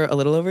LA for a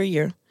little over a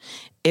year.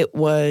 It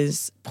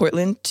was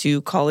Portland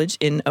to college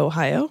in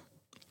Ohio.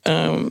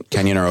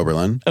 Kenyon or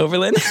Oberlin?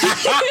 Oberlin.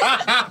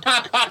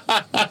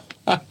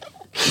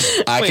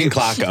 I can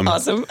clock them.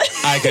 Awesome.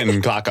 I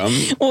can clock them.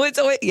 Well, it's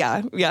always,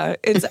 yeah.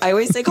 I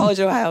always say college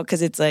Ohio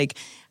because it's like,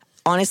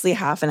 honestly,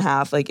 half and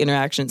half, like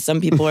interactions. Some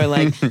people are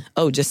like,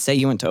 oh, just say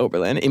you went to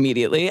Oberlin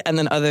immediately. And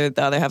then the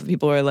other half of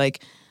people are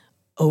like,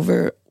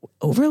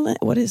 Overland?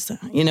 What is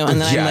that? And then I'm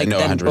like,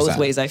 then 100%. both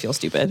ways I feel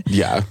stupid.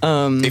 Yeah.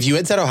 If you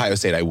had said Ohio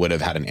State, I would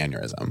have had an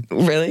aneurysm.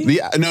 Really?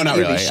 Yeah. No, not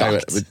You'd really. be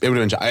shocked. It would have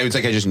been shocked. I was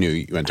like, I just knew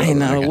you went to I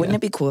Oberlin. know. Wouldn't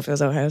it be cool if it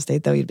was Ohio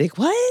State, though? You'd be like,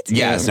 what?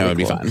 Yes, no, it'd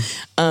be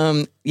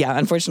fun. Yeah,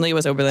 unfortunately, it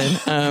was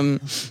Oberlin.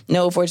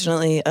 No,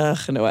 fortunately,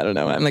 no, I don't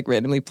know. I'm like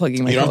randomly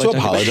plugging my You don't have to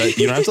apologize.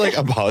 You don't have to like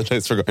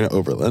apologize for going to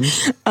Oberlin.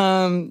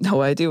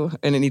 No, I do.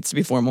 And it needs to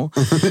be formal.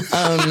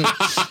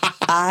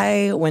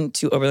 I went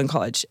to Oberlin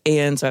College.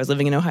 And so I was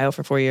living in Ohio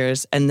for 4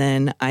 years. And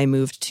then I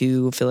moved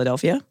to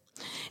Philadelphia.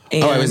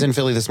 And I was in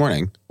Philly this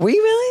morning. Were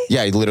you really?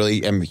 Yeah, I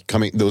literally am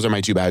coming. Those are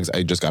my 2 bags.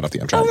 I just got off the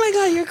Amtrak. Oh my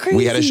God, you're crazy.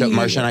 We had a show.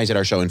 Marsha and I did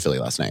our show in Philly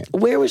last night.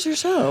 Where was your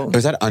show? It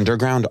was at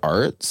Underground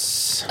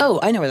Arts. Oh,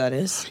 I know where that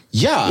is.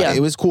 Yeah, it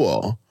was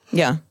cool.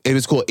 Yeah. It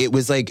was cool. It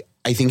was like,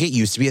 I think it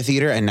used to be a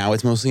theater and now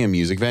it's mostly a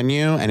music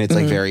venue and it's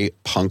like very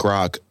punk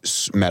rock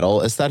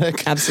metal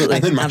aesthetic. Absolutely.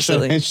 And then Marsha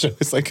Absolutely. and I show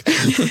is like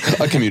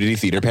a community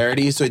theater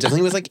parody. So it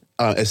definitely was like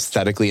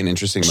aesthetically an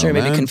interesting moment. Sure,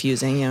 maybe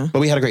confusing, yeah. But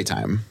we had a great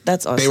time.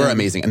 That's awesome. They were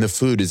amazing. And the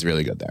food is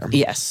really good there.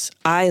 Yes.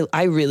 I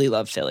really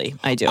love Philly.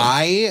 I do.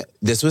 I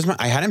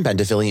hadn't been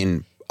to Philly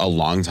in a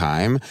long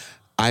time.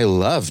 I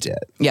loved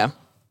it. Yeah.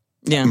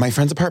 Yeah. My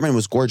friend's apartment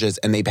was gorgeous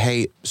and they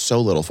pay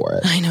so little for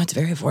it. I know, it's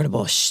very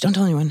affordable. Shh, don't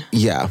tell anyone.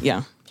 Yeah.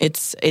 Yeah.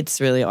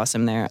 It's really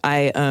awesome there.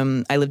 I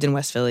lived in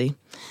West Philly,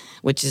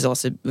 which is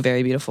also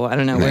very beautiful. I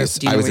don't know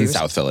Nice. where. I was in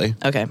South Philly.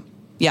 Okay.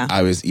 Yeah.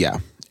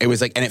 It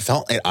was like, and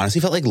it honestly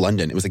felt like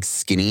London. It was like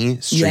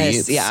skinny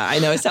streets. Yes. Yeah. I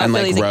know. South and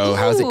Philly's like row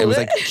housing. It was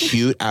ooh. like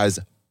cute as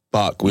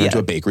fuck. We went to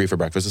a bakery for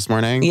breakfast this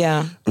morning.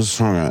 Yeah. It was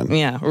so good.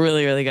 Yeah.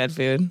 Really, really good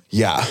food.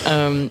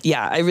 Yeah.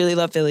 Yeah. I really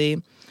love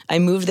Philly. I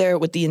moved there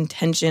with the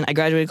intention. I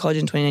graduated college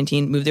in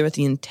 2019. Moved there with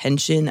the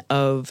intention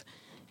of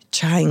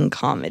trying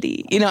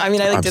comedy.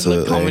 I did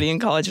live comedy in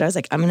college, and I was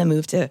like, I'm going to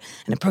move to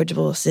an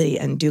approachable city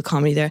and do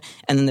comedy there.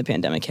 And then the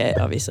pandemic hit,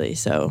 obviously.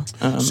 So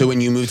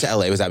when you moved to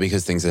LA, was that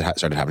because things had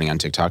started happening on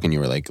TikTok and you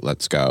were like,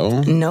 let's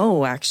go?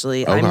 No,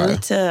 actually.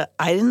 Okay.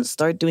 I didn't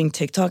start doing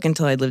TikTok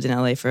until I lived in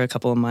LA for a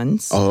couple of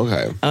months. Oh,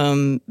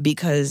 okay.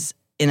 Because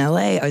in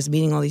LA, I was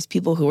meeting all these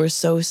people who were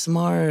so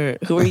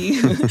smart, who were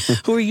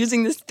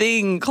using this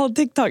thing called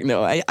TikTok.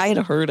 No, I had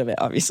heard of it,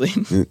 obviously.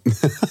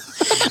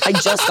 I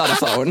just got a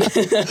phone.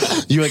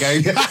 You like,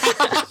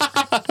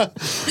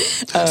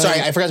 sorry,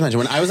 I forgot to mention,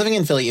 when I was living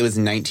in Philly, it was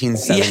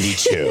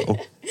 1972.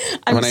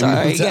 I'm when sorry.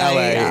 I moved to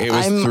LA, it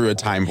was through a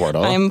time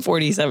portal. I'm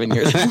 47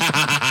 years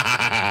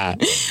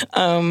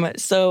old.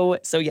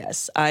 So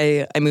yes,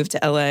 I moved to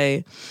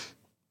LA.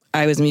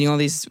 I was meeting all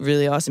these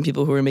really awesome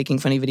people who were making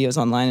funny videos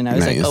online, and I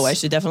was like, oh, I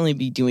should definitely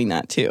be doing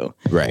that too.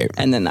 Right.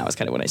 And then that was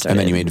kind of when I started. And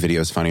then you made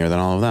videos funnier than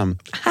all of them.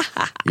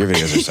 Your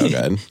videos are so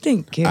good.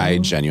 Thank you. I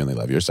genuinely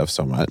love your stuff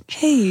so much.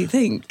 Hey,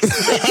 thanks.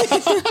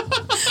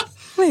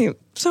 Wait,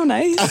 so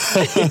nice.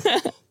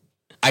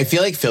 I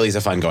feel like Philly's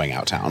a fun going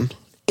out town.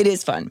 It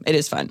is fun. It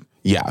is fun.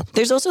 Yeah.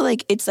 There's also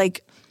it's I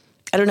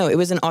don't know. It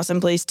was an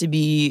awesome place to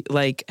be.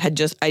 I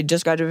just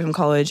graduated from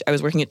college. I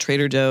was working at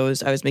Trader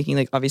Joe's. I was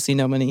making obviously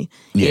no money.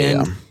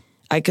 Yeah. And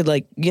I could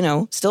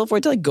still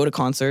afford to go to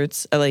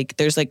concerts.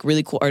 There's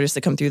really cool artists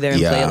that come through there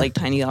and play at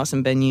tiny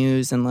awesome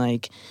venues and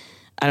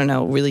I don't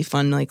know, really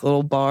fun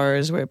little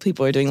bars where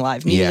people are doing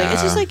live music. Yeah.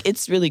 It's just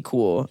it's really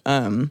cool.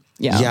 Yeah.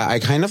 Yeah, I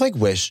kind of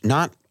wish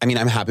not. I mean,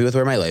 I'm happy with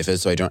where my life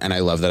is, so I don't, and I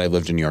love that I've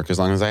lived in New York as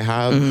long as I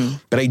have. Mm-hmm.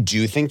 But I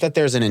do think that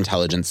there's an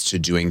intelligence to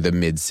doing the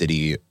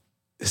mid-city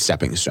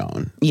stepping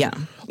stone. Yeah.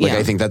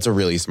 I think that's a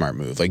really smart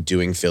move.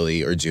 Doing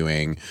Philly or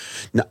doing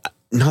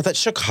not that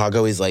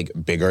Chicago is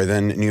bigger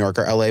than New York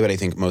or LA, but I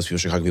think most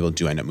Chicago people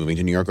do end up moving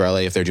to New York or LA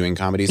if they're doing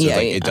comedy. So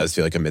it does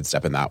feel like a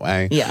mid-step in that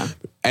way. Yeah.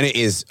 And it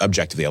is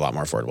objectively a lot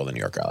more affordable than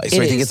New York or LA.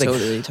 So I think it's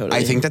totally.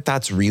 I think that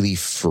that's really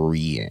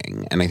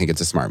freeing. And I think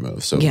it's a smart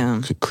move. So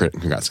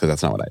congrats, because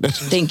that's not what I did.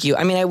 Thank you.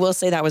 I mean, I will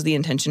say that was the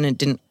intention. It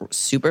didn't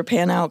super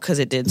pan out because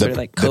it did sort of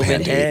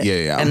COVID hit.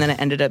 Yeah. And then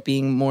it ended up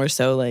being more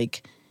so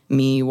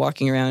me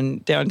walking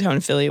around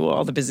downtown Philly while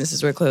all the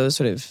businesses were closed,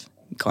 sort of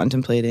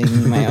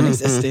contemplating my own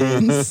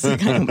existence,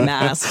 kind of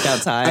masked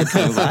outside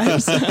kind of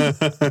vibes.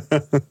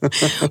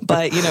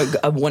 But,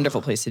 a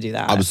wonderful place to do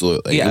that.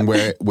 Absolutely. Yeah. And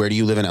where do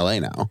you live in LA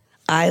now?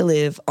 I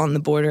live on the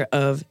border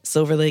of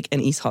Silver Lake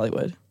and East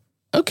Hollywood.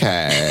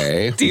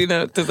 Okay.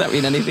 Does that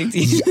mean anything to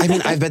you? I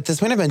mean, at this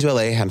point, I've been to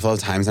LA a handful of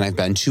times, and I've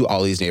been to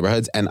all these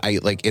neighborhoods, and I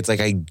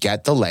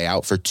get the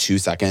layout for 2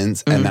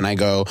 seconds, and then I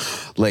go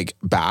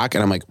back,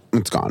 and I'm like,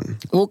 it's gone.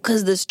 Well,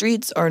 because the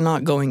streets are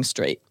not going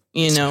straight.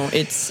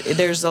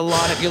 There's a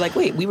lot of, you're like,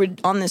 wait, we were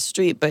on this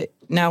street, but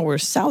now we're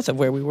south of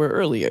where we were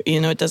earlier.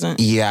 It doesn't.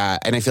 Yeah.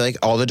 And I feel like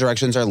all the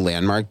directions are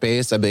landmark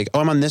based. I'd be like,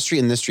 oh, I'm on this street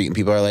and this street. And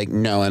people are like,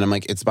 no. And I'm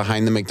like, it's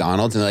behind the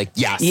McDonald's. And they're like,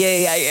 yes.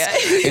 Yeah.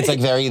 It's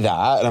very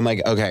that. And I'm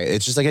like, okay,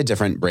 it's just a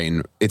different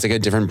brain. It's a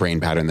different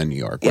brain pattern than New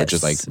York, which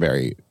is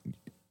very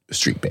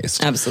street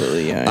based.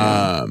 Absolutely.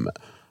 Yeah.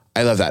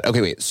 I love that.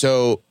 Okay, wait.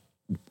 So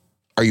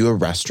are you a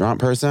restaurant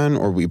person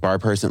or bar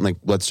person?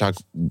 Let's talk,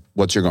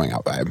 what's your going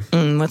out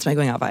vibe? What's my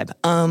going out vibe?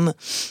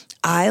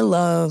 I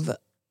love,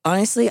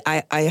 honestly,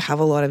 I have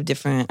a lot of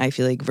different, I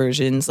feel like,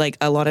 versions.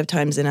 A lot of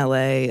times in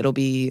LA, it'll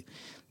be,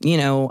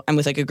 I'm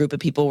with a group of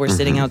people. We're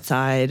sitting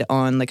outside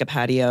on a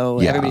patio.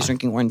 Yeah. Everybody's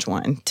drinking orange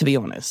wine, to be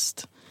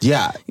honest.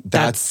 Yeah,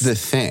 that's the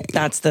thing.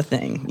 That's the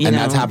thing. And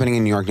that's happening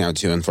in New York now,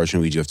 too.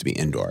 Unfortunately, we do have to be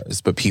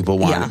indoors. But people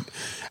want,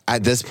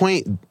 at this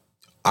point,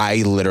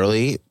 I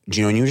literally, do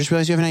you know when you just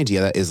realize you have an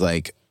idea that is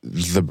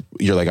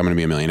you're like, I'm going to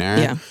be a millionaire?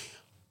 Yeah.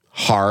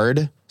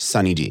 Hard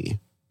Sunny D.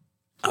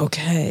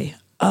 Okay.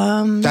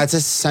 That's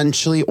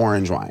essentially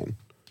orange wine.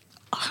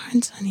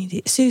 Orange Sunny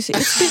D. Seriously.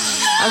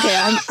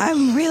 Okay,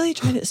 I'm really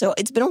trying to, so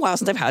it's been a while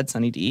since I've had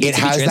Sunny D. It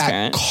has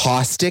that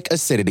caustic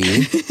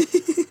acidity.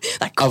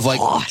 Of a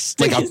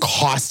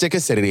caustic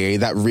acidity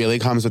that really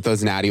comes with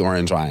those natty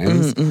orange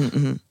wines.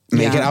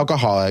 Make it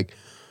alcoholic.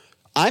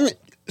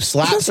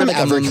 Slap some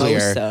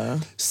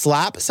Everclear.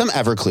 Slap some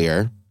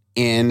Everclear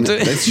in.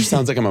 This just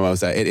sounds like a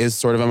mimosa. It is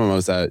sort of a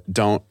mimosa.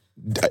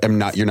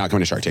 You're not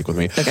coming to Shark Tank with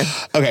me.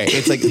 Okay.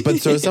 It's but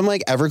throw some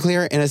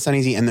Everclear in a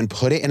Sunny D and then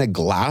put it in a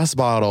glass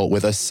bottle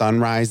with a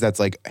sunrise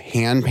that's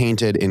hand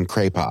painted in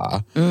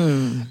crepa.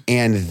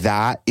 And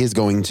that is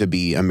going to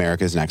be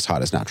America's next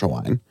hottest natural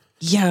wine.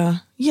 Yeah.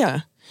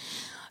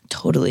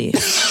 Totally.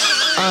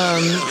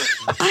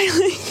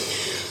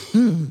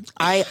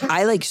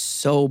 I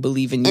so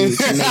believe in you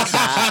to make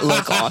that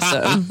look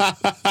awesome.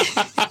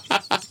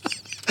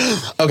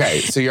 Okay,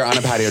 so you're on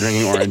a patio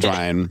drinking orange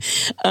wine.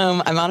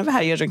 I'm on a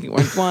patio drinking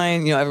orange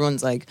wine.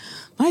 Everyone's like,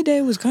 my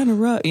day was kind of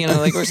rough.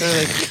 We're sort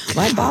of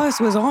my boss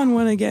was on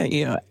one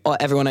again.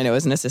 Everyone I know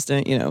is an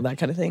assistant. That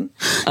kind of thing.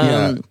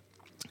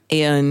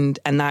 And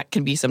that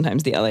can be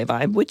sometimes the LA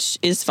vibe, which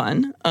is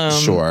fun.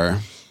 Sure.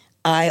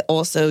 I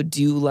also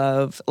do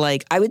love, I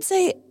would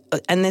say,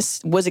 and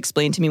this was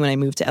explained to me when I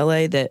moved to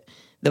LA, that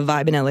the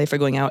vibe in LA for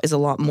going out is a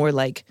lot more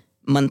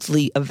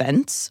monthly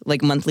events,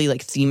 monthly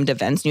themed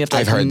events. And you have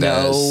to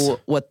know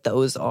what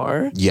those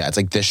are. Yeah, it's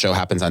this show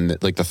happens on the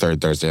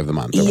third Thursday of the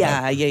month.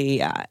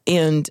 Yeah.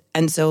 And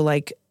so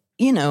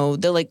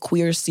the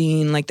queer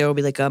scene, there will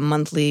be a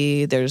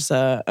monthly, there's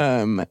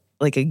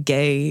a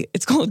gay,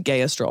 it's called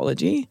gay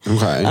astrology.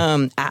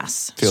 Okay.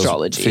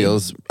 Astrology.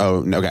 Okay,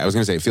 I was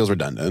going to say it feels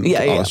redundant.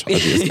 Yeah.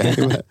 Astrology is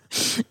gay.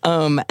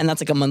 And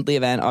that's a monthly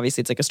event.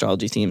 Obviously, it's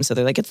astrology theme. So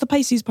they're it's the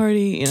Pisces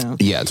party,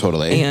 Yeah,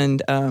 totally.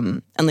 And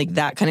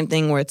that kind of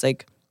thing where it's a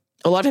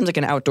lot of times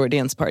an outdoor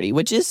dance party,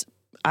 which is,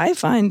 I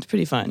find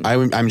pretty fun.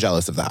 I'm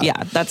jealous of that.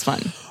 Yeah, that's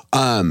fun.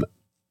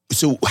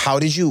 So how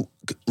did you,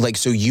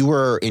 so you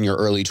were in your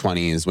early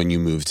 20s when you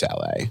moved to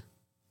LA?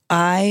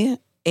 I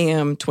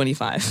am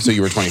 25. So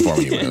you were 24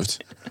 when you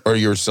moved? Or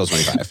you were still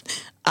 25?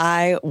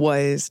 I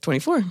was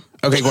 24.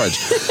 Okay, gorge.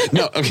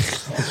 No, okay.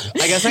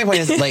 I guess my point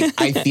is,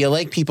 I feel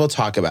like people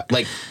talk about,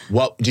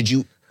 what did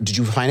you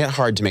find it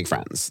hard to make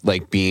friends?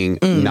 Being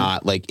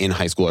not, in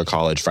high school or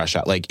college, fresh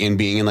out, in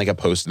being in, a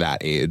post that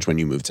age when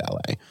you moved to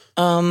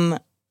LA?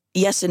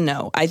 Yes and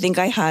no. I think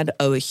I had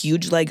a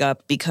huge leg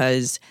up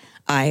because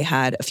I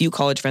had a few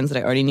college friends that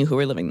I already knew who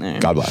were living there.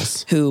 God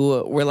bless.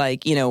 Who were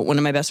one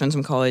of my best friends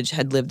from college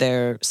had lived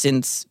there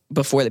since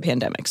before the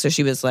pandemic. So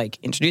she was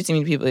introducing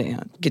me to people,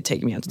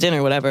 taking me out to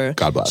dinner, whatever.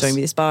 God bless. Showing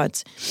me the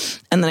spots.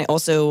 And then I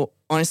also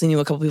honestly knew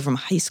a couple people from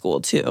high school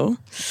too.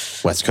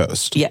 West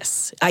Coast.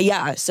 Yes.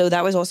 Yeah. So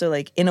that was also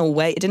in a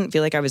way, it didn't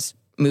feel like I was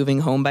moving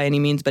home by any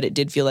means, but it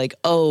did feel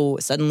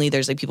suddenly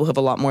there's people who have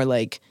a lot more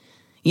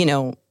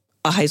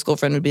a high school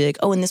friend would be like,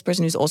 oh, and this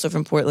person who's also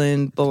from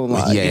Portland, blah, blah,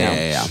 blah.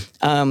 Yeah.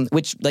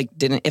 Which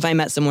didn't, if I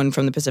met someone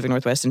from the Pacific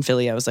Northwest in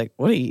Philly, I was like,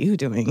 what are you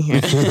doing here?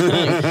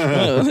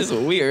 Oh, this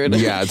is weird.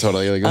 Yeah,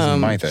 totally. This is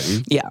my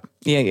thing. Yeah.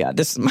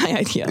 This is my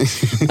idea.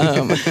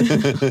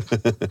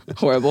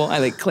 Horrible.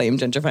 I claim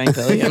gentrifying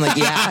Philly. I'm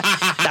yeah,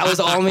 that was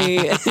all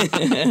me.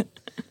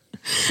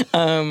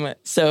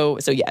 So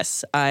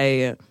yes,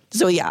 I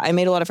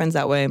made a lot of friends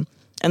that way.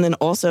 And then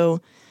also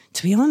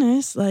to be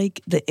honest,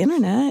 like the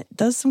internet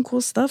does some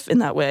cool stuff in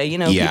that way. You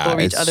know, people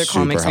reach other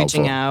comics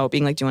reaching out,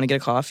 being like, do you want to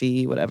get a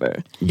coffee,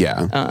 whatever.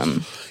 Yeah.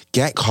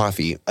 Get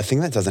coffee. A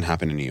thing that doesn't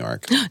happen in New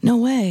York. No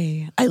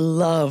way. I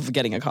love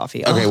getting a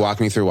coffee. Okay,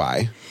 walk me through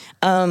why.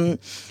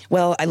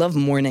 Well, I love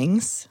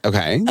mornings.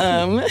 Okay.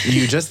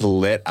 You just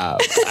lit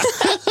up.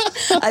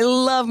 I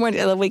love morning.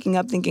 I love waking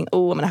up thinking,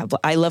 oh, I'm going to have...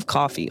 I love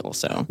coffee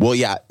also. Well,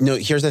 yeah. No,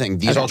 here's the thing.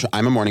 These are all true.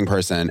 I'm a morning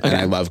person and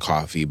I love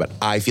coffee, but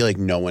I feel like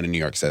no one in New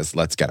York says,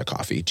 let's get a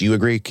coffee. Do you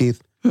agree,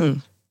 Keith?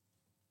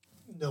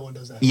 No one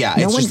does that. Yeah.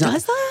 No one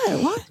does that?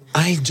 What?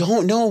 I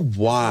don't know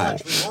why.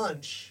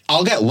 Lunch.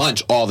 I'll get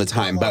lunch all the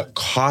time, but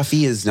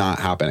coffee is not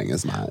happening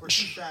as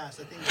much.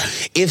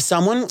 If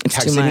someone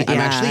texted me, I'm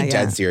actually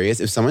dead serious.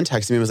 If someone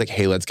texted me and was like,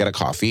 hey, let's get a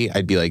coffee,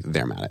 I'd be like,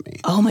 they're mad at me.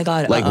 Oh my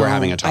God. Like, we're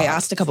having a talk. I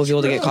asked a couple of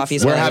people to get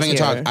coffees. We're having a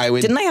talk.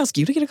 Didn't I ask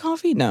you to get a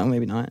coffee? No,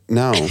 maybe not.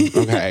 No.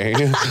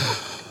 Okay.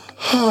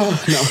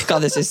 No. God,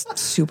 this is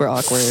super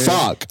awkward.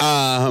 Fuck.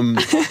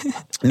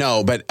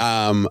 No, but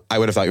I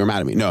would have thought you were mad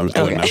at me. No,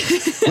 I wouldn't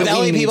have. With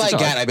LA people I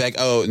get, I'd be like,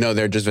 oh, no,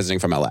 they're just visiting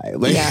from LA.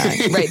 Like,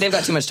 yeah, right. They've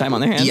got too much time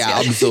on their hands. Yeah,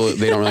 absolutely.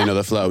 They don't really know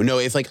the flow. No,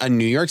 if like a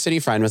New York City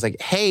friend was like,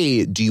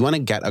 hey, do you want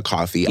to get a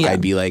coffee? I'd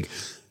be like,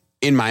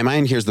 in my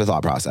mind, here's the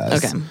thought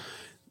process. Okay.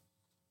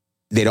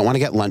 They don't want to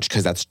get lunch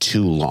because that's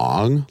too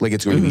long. Like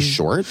it's going to be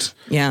short.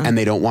 Yeah. And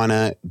they don't want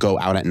to go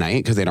out at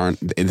night because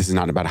this is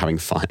not about having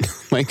fun.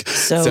 Like,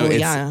 so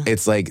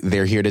it's like,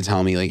 they're here to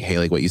tell me like, hey,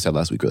 like what you said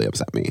last week really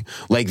upset me.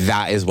 Like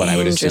that is what I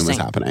would assume was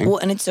happening. Well,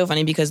 and it's so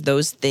funny because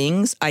those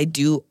things I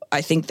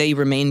think they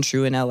remain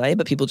true in LA,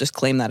 but people just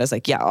claim that as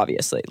like, yeah,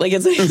 obviously. Like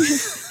it's like,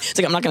 it's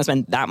like, I'm not going to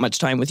spend that much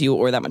time with you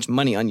or that much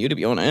money on you, to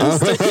be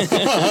honest.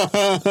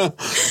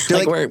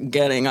 like we're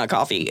getting a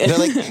coffee. They're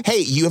like, hey,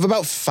 you have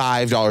about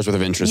 $5 worth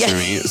of interest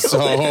in me. So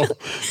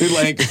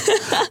like,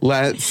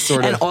 let's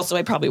sort of. And also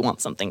I probably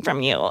want something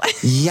from you.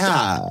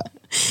 Yeah.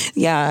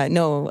 Yeah.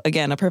 No,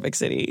 again, a perfect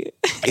city.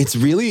 It's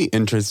really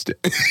interesting.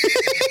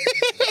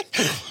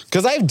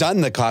 Because I've done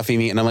the coffee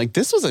meet and I'm like,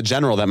 this was a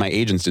general that my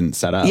agents didn't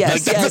set up.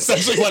 Yes, like, that's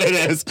essentially what it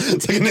is.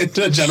 It's like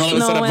a general that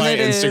was set up by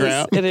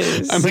Instagram. It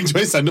is. I'm like, do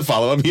I send a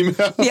follow-up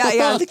email?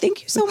 Yeah. Like,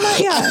 thank you so much.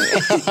 Yeah.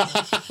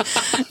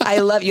 I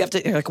love you. Have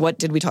to, like, what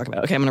did we talk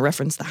about? Okay, I'm going to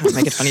reference that.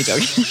 Make a funny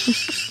joke.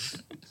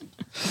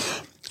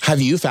 Have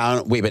you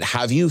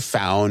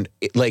found,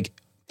 like,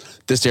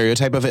 the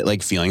stereotype of it,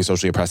 like, feeling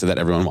socially oppressive that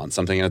everyone wants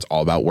something and it's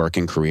all about work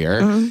and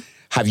career? Mm-hmm.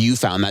 Have you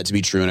found that to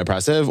be true and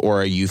oppressive,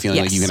 or are you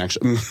feeling like you can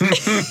actually...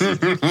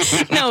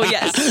 No,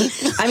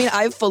 yes. I mean,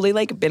 I've fully,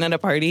 like, been at a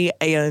party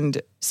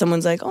and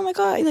someone's like, oh my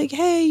God, like,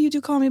 hey, you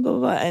do call me, blah, blah,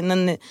 blah. And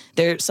then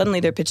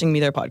they're pitching me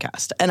their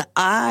podcast. And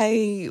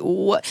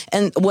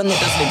and one that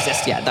doesn't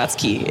exist yet. That's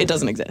key. It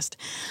doesn't exist.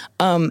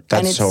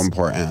 That's so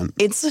important.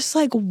 It's just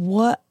like,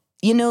 what...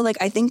 You know, like,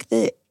 I think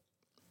that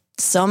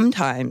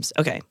sometimes...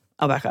 Okay,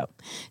 I'll back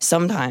up.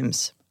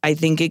 Sometimes I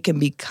think it can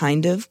be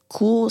kind of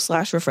cool /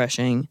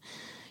 refreshing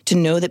to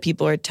know that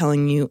people are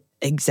telling you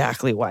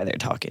exactly why they're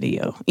talking to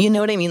you. You know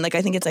what I mean? Like,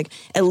 I think it's like,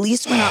 at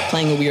least we're not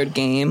playing a weird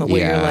game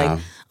where you're like,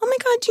 oh my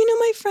God, do you know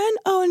my friend?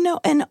 Oh no.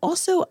 And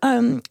also,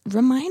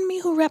 remind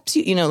me who reps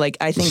you. You know, like,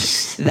 I think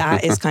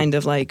that is kind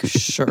of like,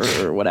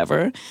 sure,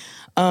 whatever.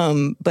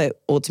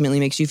 But ultimately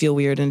makes you feel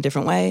weird in a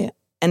different way.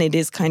 And it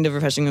is kind of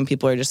refreshing when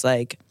people are just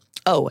like,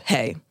 oh,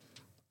 hey,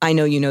 I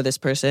know you know this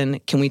person.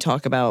 Can we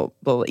talk about,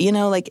 you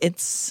know, like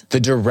it's... The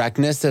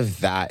directness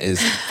of that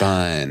is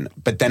fun.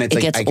 But then it's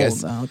like, gets I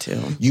guess... old, though,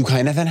 too. You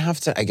kind of then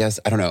have to, I guess,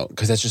 I don't know,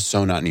 because that's just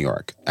so not New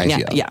York, I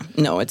feel. Yeah,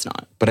 no, it's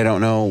not. But I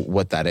don't know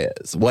what that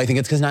is. Well, I think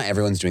it's because not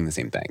everyone's doing the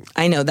same thing.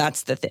 I know,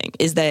 that's the thing,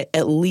 is that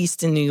at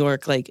least in New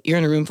York, like, you're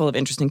in a room full of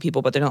interesting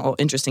people, but they're not all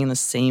interesting in the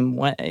same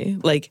way.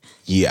 Like,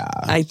 yeah.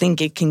 I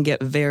think it can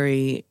get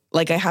very...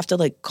 Like, I have to,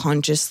 like,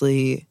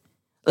 consciously...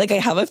 Like, I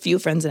have a few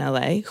friends in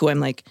LA who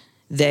I'm like,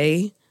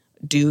 they...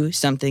 do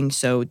something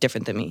so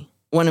different than me.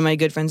 One of my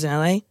good friends in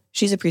LA,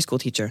 she's a preschool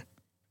teacher.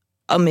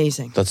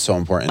 Amazing. That's so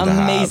important.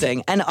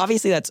 Amazing. And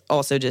obviously that's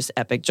also just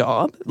epic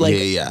job. Like,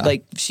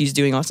 like she's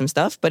doing awesome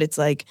stuff, but it's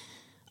like,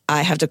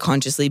 I have to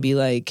consciously be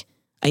like,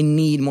 I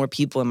need more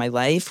people in my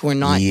life who are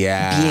not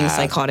being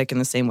psychotic in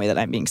the same way that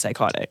I'm being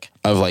psychotic.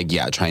 Of like,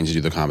 trying to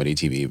do the comedy,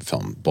 TV,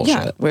 film bullshit.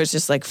 Yeah, where it's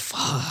just like,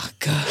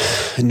 fuck.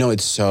 No,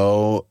 it's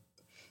so...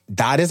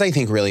 That is, I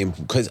think, really,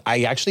 because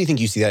I actually think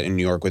you see that in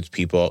New York with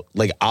people.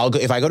 Like, I'll go,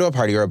 if I go to a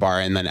party or a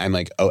bar and then I'm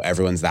like, oh,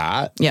 everyone's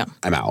that. Yeah.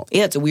 I'm out.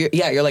 Yeah, it's a weird,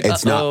 you're like,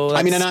 it's not,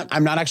 I mean,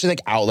 I'm not actually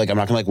like out, like, I'm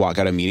not gonna like walk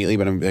out immediately,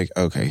 but I'm like,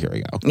 okay, here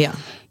we go. Yeah.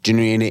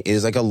 Genuinely, it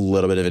is like a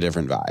little bit of a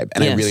different vibe.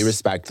 And I really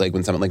respect like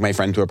when someone, like my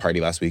friend threw a party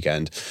last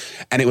weekend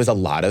and it was a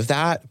lot of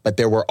that, but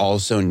there were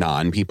also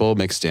non-people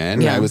mixed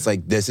in. Yeah. And I was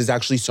like, this is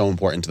actually so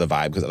important to the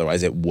vibe because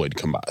otherwise it would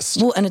combust.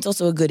 Well, and it's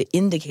also a good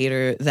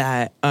indicator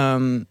that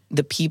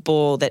the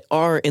people that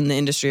are in the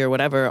industry or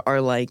whatever are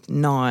like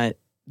not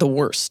the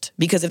worst.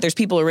 Because if there's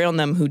people around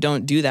them who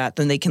don't do that,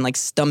 then they can like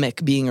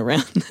stomach being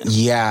around them.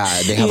 Yeah,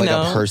 they have like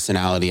a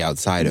personality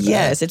outside of it.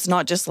 Yes, it's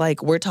not just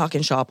like we're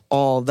talking shop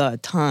all the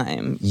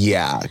time.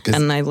 Yeah.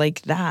 And I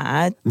like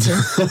that.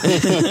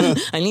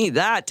 I need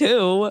that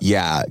too.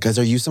 Yeah, because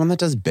are you someone that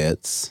does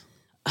bits?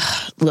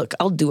 Look,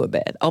 I'll do a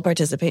bit. I'll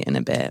participate in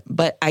a bit.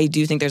 But I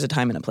do think there's a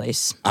time and a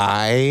place.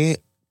 I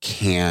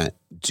can't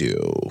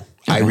do.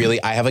 Okay.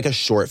 I have like a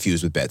short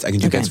fuse with bits. I can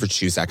do bits for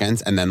 2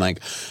 seconds and then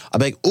like, I'll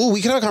be like, oh,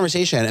 we can have a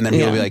conversation. And then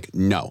he'll be like,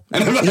 no.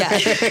 And I'm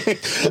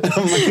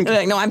like,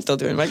 like, no, I'm still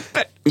doing like,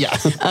 yeah.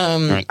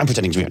 I'm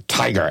pretending to be a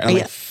tiger. And I'm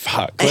like,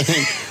 fuck.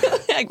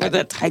 like with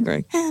that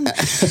tiger.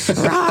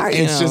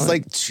 It's just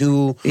like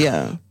too.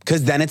 Yeah.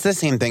 Because then it's the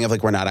same thing of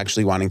like, we're not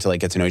actually wanting to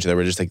like get to know each other.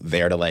 We're just like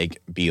there to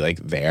like be like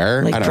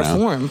there. Like I don't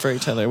perform know. for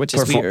each other, which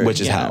is weird. Which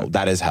is hell.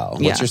 That is hell.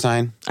 What's your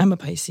sign? I'm a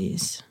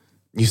Pisces.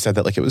 You said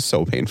that like it was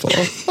so painful.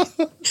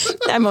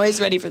 I'm always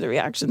ready for the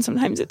reaction.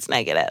 Sometimes it's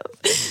negative.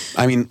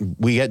 I mean,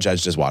 we get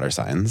judged as water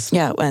signs.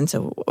 Yeah. And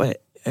so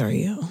what are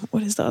you?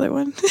 What is the other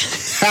one?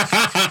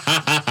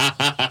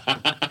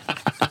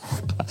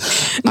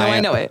 No, I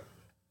know it.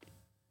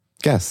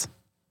 Guess.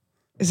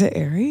 Is it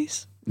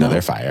Aries? No,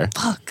 they're fire.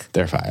 Fuck.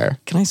 They're fire.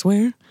 Can I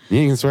swear?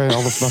 Yeah, you can swear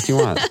all the fuck you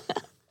want.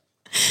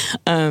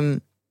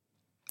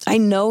 I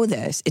know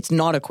this. It's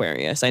not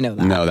Aquarius. I know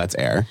that. No, that's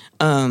air.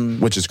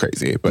 Which is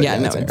crazy. But yeah,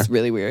 no, it's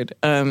really weird.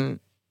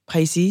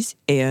 Pisces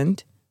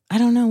and I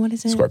don't know, what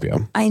is it?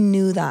 Scorpio. I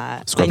knew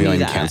that. Scorpio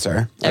and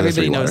Cancer.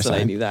 Everybody knows that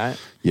I knew that.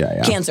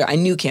 Yeah. Cancer. I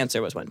knew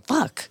Cancer was one.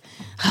 Fuck.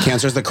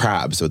 Cancer's the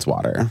crab, so it's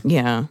water.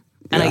 Yeah.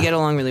 And I get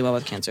along really well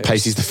with Cancer.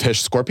 Pisces the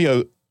fish.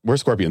 Scorpio, we're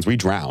scorpions. We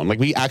drown. Like,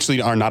 we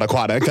actually are not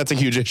aquatic. That's a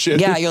huge issue.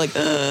 Yeah, you're like,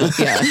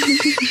 yeah.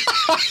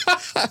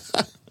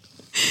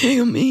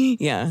 Me.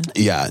 Yeah.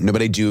 Yeah. No,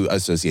 but I do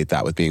associate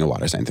that with being a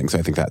water sign thing. So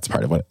I think that's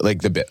part of what,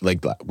 like, the bit,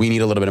 like, we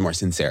need a little bit of more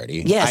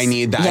sincerity. Yes. I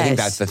need that. Yes. I think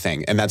that's the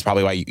thing. And that's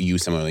probably why you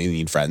similarly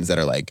need friends that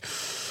are like,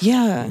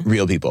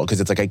 real people.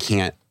 Cause it's like, I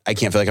can't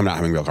feel like I'm not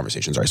having real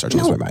conversations or I start to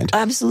lose my mind.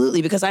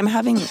 Absolutely. Because I'm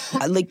having,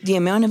 like, the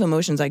amount of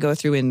emotions I go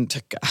through in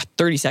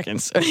 30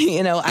 seconds,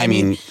 you know, I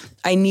mean,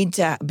 I need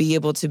to be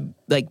able to,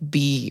 like,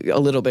 be a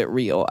little bit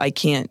real. I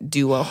can't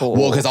do a whole...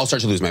 Well, because I'll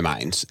start to lose my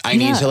mind. I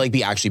need to, like,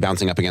 be actually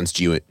bouncing up against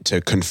you to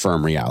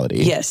confirm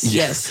reality. Yes,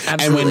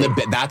 absolutely. And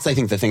when that's, I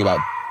think, the thing about...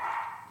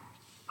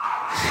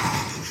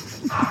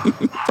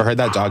 Ever heard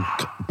that dog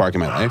bark in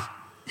my life?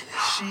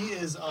 She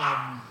is,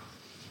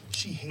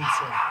 she hates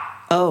him.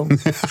 Oh.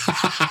 She's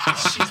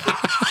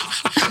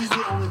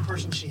the only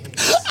person she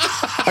hates.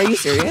 Are you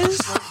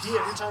serious? Like,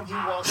 every time he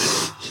walks in,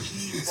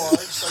 he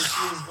barks like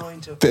she is going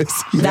to...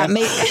 That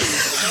makes...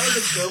 If I was a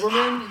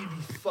Doberman, you'd be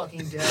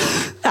fucking dead.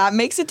 That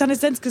makes a ton of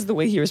sense because the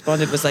way he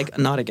responded was like,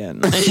 not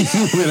again. He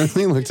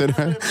literally looked at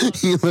her.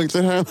 He looked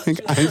at her like,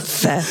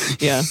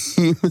 Yeah.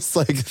 He was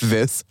like,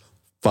 this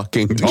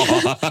fucking dog. He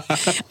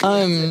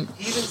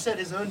even said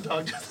his own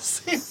dog did the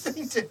same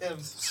thing to him.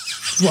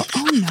 Well,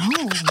 oh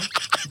no.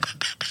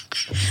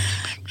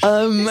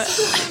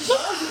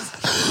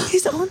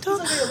 He's the own dog.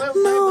 My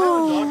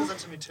dog does that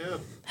to me too.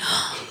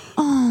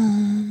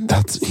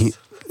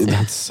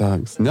 That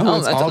sucks. No,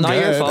 it's all not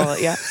good. Is your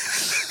fault. Yeah.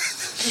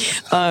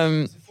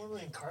 he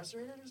formerly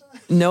incarcerated or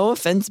something? No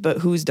offense, but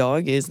whose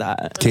dog is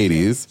that?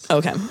 Katie's.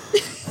 Okay.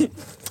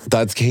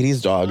 That's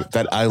Katie's dog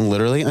that I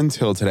literally,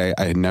 until today,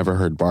 I had never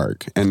heard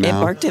bark. And It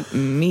now, barked at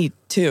me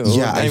too.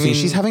 yeah, I mean, think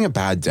she's having a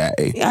bad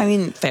day. I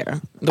mean, fair.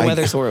 The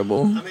weather's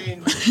horrible. I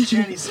mean,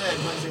 Channy said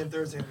Wednesday and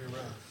Thursday would be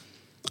rough.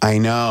 I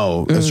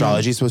know.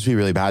 Astrology's supposed to be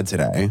really bad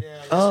today.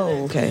 Yeah, Oh,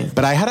 yesterday- okay.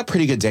 But I had a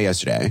pretty good day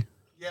yesterday.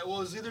 Yeah, well,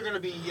 it was either going to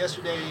be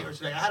yesterday or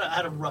today. I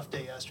had a rough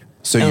day yesterday.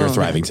 So you're okay.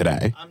 thriving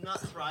today. I'm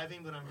not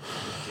thriving, but I'm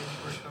getting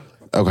worse.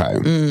 Okay.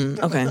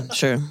 Okay,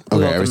 sure. We Okay, I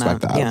welcome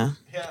respect that. Yeah.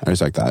 I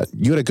respect that.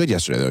 You had a good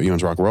yesterday, though. You went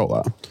to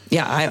Rockarola.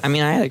 Yeah, I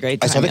mean, I had a great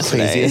time I saw the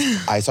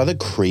yesterday.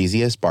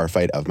 craziest bar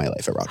fight of my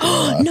life at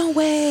Rockarola. No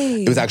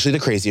way. It was actually the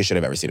craziest shit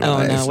I've ever seen in my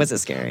life. Oh, no. Was it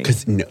scary?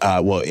 Because,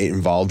 well, it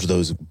involved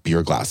those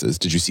beer glasses.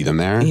 Did you see them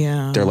there?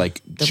 Yeah. They're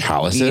like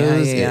chalices. yeah,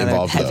 It they're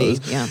involved heavy,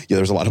 those. yeah. There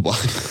was a lot of blood.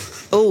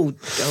 Oh,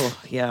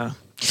 yeah.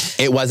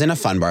 It wasn't a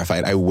fun bar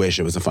fight. I wish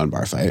it was a fun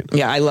bar fight.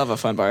 Yeah, I love a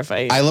fun bar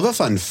fight. I love a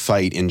fun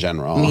fight in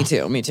general. Me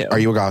too. Are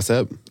you a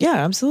gossip?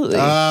 Yeah, absolutely.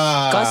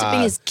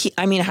 Gossiping is key.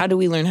 I mean, how do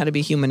we learn how to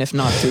be human if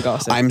not through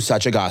gossip? I'm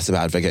such a gossip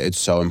advocate. It's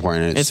so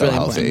important. It's so really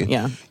healthy.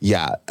 important,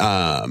 Yeah.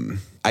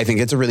 I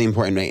think it's a really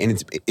important, and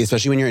it's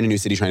especially when you're in a new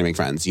city trying to make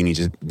friends. You need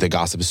to. The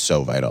gossip is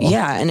so vital.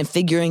 Yeah, and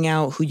figuring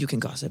out who you can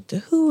gossip to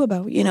who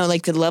about,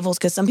 like the levels,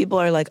 because some people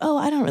are like, oh,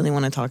 I don't really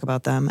want to talk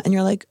about them. And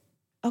you're like,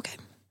 okay.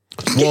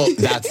 Well,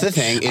 that's the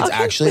thing. It's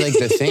actually like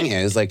the thing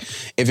is like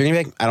if you're gonna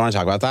be like, I don't want to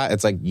talk about that.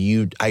 It's like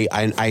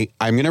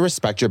I'm gonna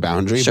respect your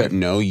boundary, but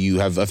no, you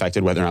have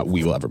affected whether or not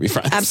we will ever be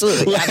friends.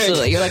 Absolutely,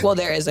 absolutely. You're like, well,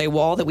 there is a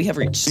wall that we have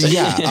reached.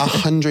 Yeah,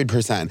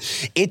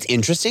 100%. It's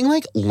interesting,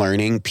 like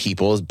learning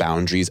people's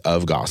boundaries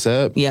of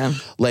gossip. Yeah.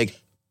 Like,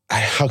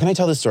 how can I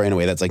tell this story in a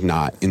way that's like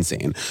not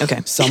insane?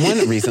 Okay.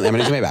 Someone recently, I'm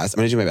gonna do my best.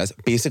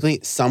 Basically,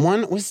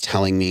 someone was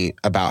telling me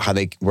about how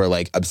they were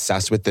like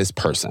obsessed with this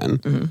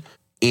person,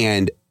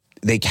 and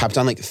they kept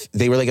on like,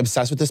 they were like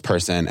obsessed with this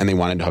person and they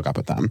wanted to hook up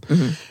with them.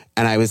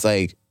 And I was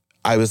like,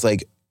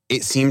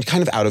 it seemed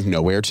kind of out of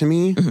nowhere to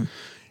me.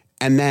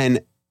 And then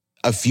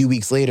a few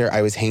weeks later,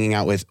 I was hanging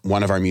out with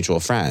one of our mutual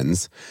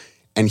friends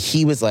and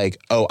he was like,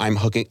 oh,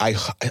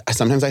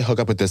 sometimes I hook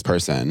up with this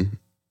person,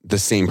 the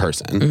same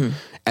person,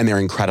 and they're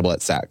incredible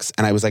at sex.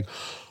 And I was like,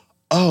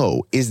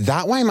 oh, is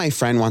that why my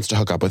friend wants to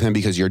hook up with him?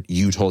 Because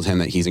you told him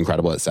that he's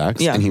incredible at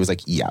sex? Yeah. And he was like,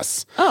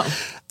 yes. Oh.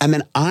 And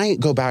then I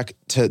go back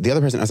to the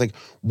other person. I was like,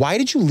 why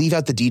did you leave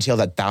out the detail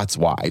that that's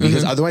why?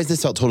 Because otherwise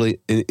this felt totally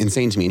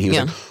insane to me. And he was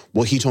like,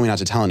 well, he told me not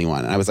to tell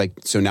anyone. And I was like,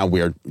 so now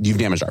you've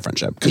damaged our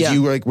friendship. Because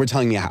you were like, we're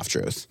telling me a half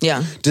truth. Yeah.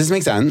 Does this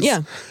make sense?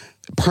 Yeah.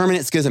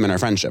 Permanent schism in our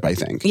friendship, I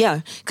think.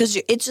 Yeah, because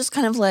it's just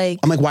kind of like...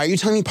 I'm like, why are you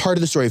telling me part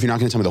of the story if you're not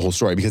going to tell me the whole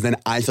story? Because then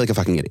I feel like a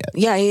fucking idiot.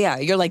 Yeah.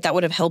 You're like, that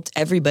would have helped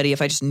everybody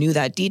if I just knew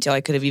that detail.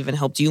 I could have even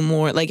helped you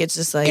more. Like, it's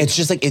just like...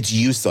 It's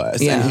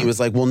useless. Yeah. And he was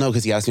like, well, no,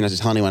 because he asked me not to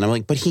tell anyone. I'm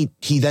like, but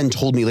he then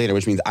told me later,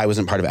 which means I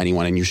wasn't part of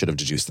anyone and you should have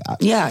deduced that.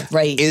 Yeah,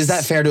 right. Is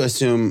that fair to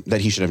assume that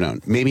he should have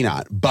known? Maybe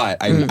not, but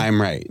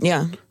I'm right.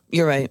 Yeah,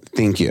 you're right.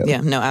 Thank you. Yeah,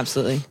 no,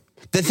 absolutely.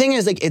 The thing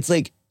is, like, it's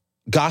like,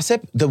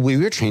 gossip, the way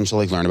we were trained to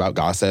like learn about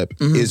gossip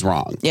is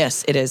wrong.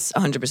 Yes, it is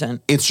 100%.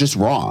 It's just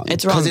wrong.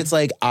 It's wrong. Because it's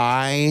like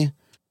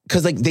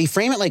because like they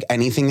frame it like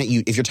anything that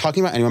if you're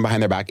talking about anyone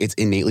behind their back, it's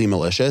innately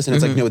malicious. And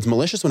it's like, no, it's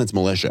malicious when it's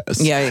malicious.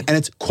 Yeah. And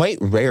it's quite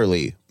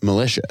rarely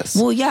malicious.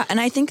 Well, yeah.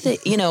 And I think that,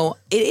 it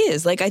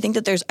is. Like, I think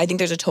there's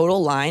a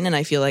total line. And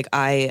I feel like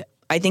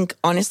I think,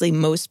 honestly,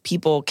 most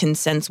people can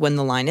sense when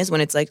the line is, when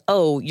it's like,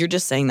 oh, you're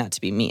just saying that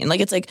to be mean. Like,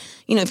 it's like,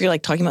 if you're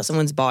like talking about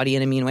someone's body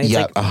in a mean way, it's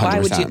like, 100%. Why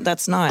would you?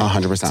 That's not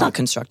 100%. It's not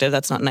constructive.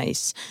 That's not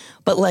nice.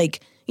 But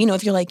like,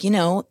 if you're like,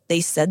 they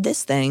said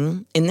this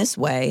thing in this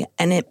way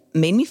and it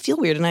made me feel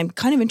weird. And I'm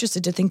kind of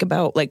interested to think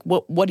about, like,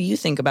 what do you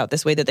think about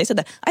this way that they said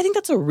that? I think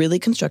that's a really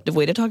constructive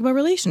way to talk about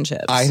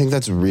relationships. I think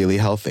that's really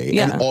healthy.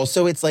 Yeah. And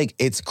also, it's like,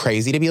 it's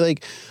crazy to be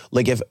like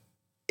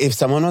if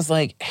someone was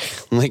like,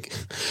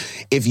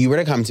 if you were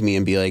to come to me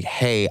and be like,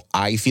 hey,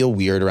 I feel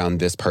weird around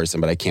this person,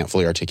 but I can't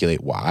fully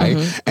articulate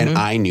why. And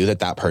I knew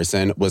that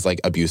person was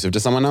like abusive to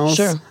someone else.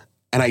 Sure.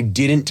 And I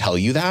didn't tell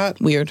you that.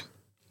 Weird.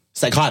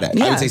 Psychotic.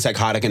 Yeah. I would say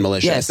psychotic and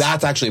malicious. Yes.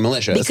 That's actually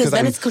malicious. Because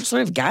then it's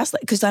sort of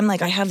gaslight. Because I'm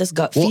like, I have this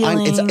gut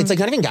feeling. It's like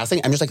not even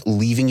gaslighting. I'm just like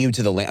leaving you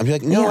to the land. I'm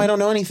like, no, I don't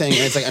know anything.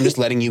 And it's like, I'm just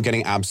letting you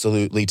getting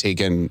absolutely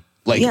taken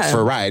for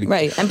a ride.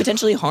 Right. And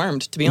potentially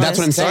harmed, to be honest. That's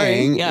what I'm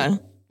saying. Yeah.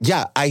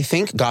 Yeah, I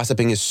think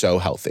gossiping is so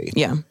healthy.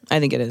 Yeah,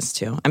 I think it is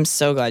too. I'm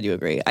so glad you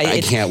agree.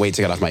 I can't wait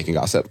to get off mic and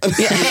gossip.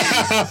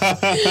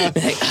 Yeah.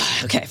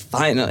 Okay,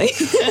 finally.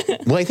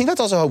 Well, I think that's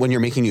also how, when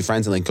you're making new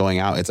friends and like going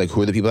out, it's like, who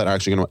are the people that are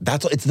actually going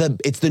to,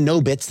 it's the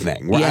no bits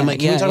thing where I'm like,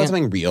 can we talk about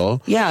something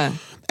real? Yeah.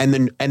 And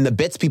the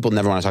bits people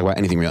never want to talk about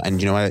anything real.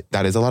 And you know what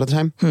that is a lot of the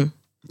time?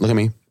 Look at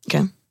me.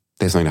 Okay.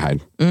 They have something to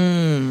hide.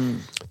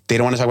 They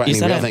don't want to talk about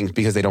any real things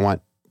because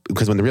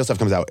when the real stuff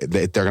comes out,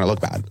 they're going to look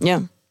bad.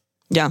 Yeah.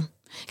 Yeah.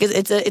 Because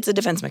it's a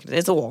defense mechanism.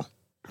 It's a wall.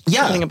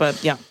 Yeah. Something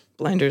about,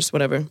 blinders,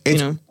 whatever. I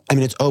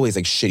mean, it's always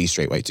like shitty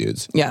straight white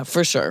dudes. Yeah,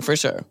 for sure.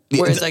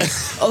 Whereas like,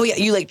 oh yeah,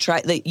 you like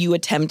try, like you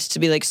attempt to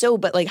be like, so,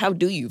 but like, how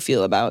do you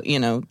feel about,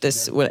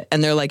 this?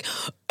 And they're like,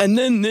 and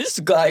then this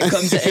guy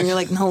comes in and you're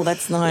like, no,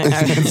 that's not,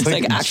 it's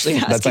like actually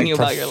asking you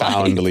about your life.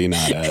 Profoundly not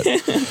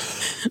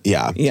it.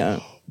 Yeah.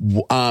 Yeah.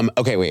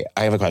 Okay, wait.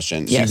 I have a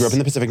question. So you grew up in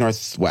the Pacific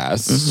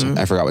Northwest.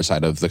 I forgot which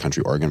side of the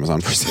country Oregon was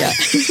on for a second.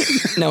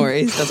 Yeah. No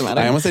worries. Doesn't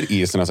matter. I almost said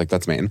East, and I was like,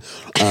 that's Maine.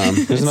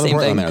 There's another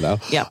Portland there, though.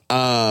 Yeah.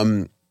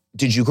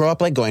 Did you grow up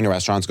like going to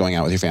restaurants, going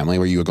out with your family?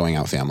 Were you a going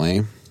out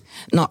family?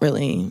 Not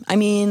really. I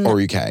mean...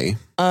 Or UK?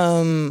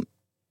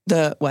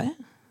 The what?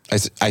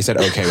 I said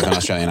okay with an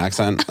Australian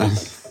accent.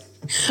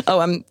 Oh,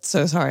 I'm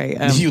so sorry.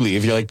 You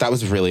leave. You're like, that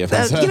was really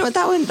offensive. You know what?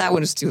 That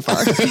one is too far.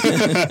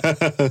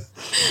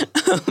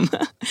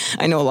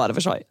 I know a lot of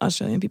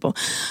Australian people.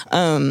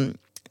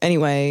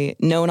 Anyway,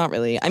 no, not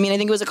really. I mean, I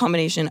think it was a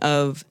combination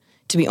of,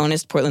 to be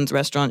honest, Portland's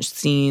restaurant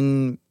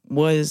scene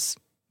was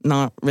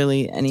not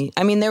really any.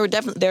 I mean,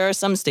 there are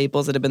some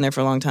staples that have been there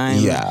for a long time.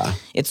 Yeah.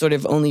 It's sort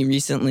of only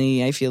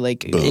recently, I feel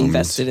like,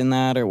 invested in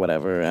that or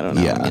whatever. I don't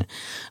know.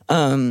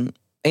 Yeah.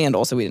 And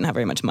also we didn't have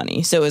very much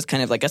money. So it was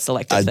kind of like a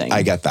selective thing.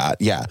 I get that.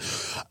 Yeah.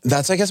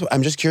 That's, I guess,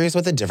 I'm just curious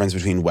what the difference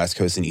between West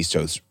Coast and East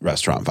Coast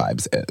restaurant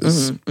vibes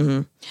is.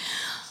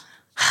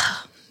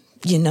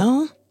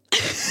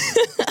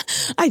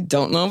 I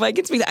don't know if I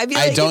can speak.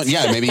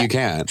 Maybe you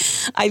can.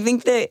 I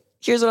think that,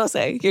 here's what I'll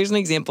say. Here's an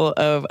example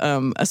of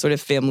a sort of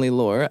family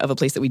lore of a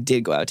place that we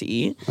did go out to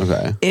eat.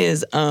 Okay.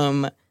 Is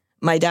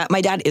my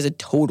dad is a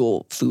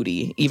total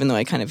foodie, even though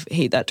I kind of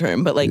hate that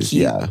term, but like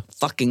he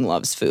fucking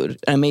loves food.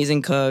 An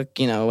amazing cook,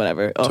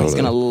 whatever. Oh, He's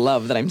gonna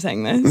love that I'm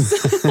saying this.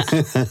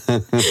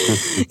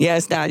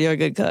 Yes, Dad, you're a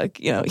good cook.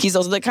 He's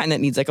also the kind that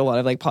needs like a lot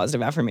of like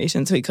positive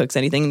affirmation. So he cooks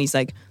anything and he's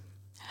like,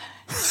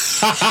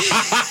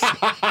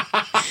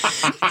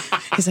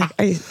 he's like,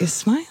 are you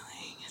smiling?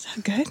 Is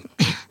that good?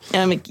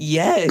 And I'm like,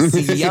 yes,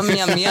 yum,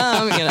 yum,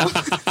 yum,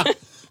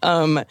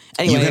 Anyway.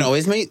 You can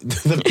always make,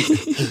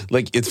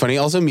 like, it's funny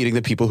also meeting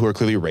the people who are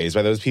clearly raised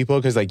by those people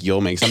because, like,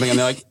 you'll make something and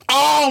they're like,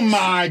 oh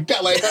my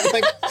God. Like, I'm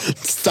like,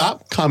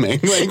 stop coming.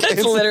 Like,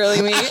 That's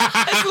literally me.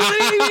 That's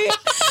literally me.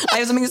 I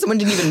have something that someone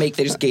didn't even make.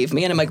 They just gave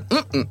me. And I'm like,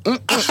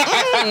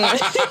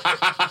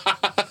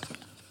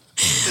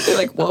 They're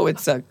like, whoa,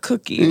 it's a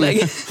cookie.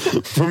 Like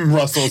from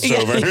Russell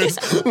Stover's.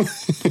 And I'm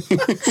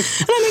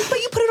like, but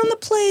you put it on the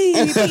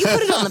plate. But you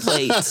put it on the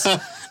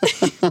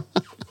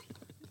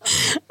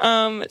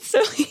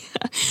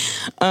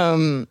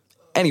plate.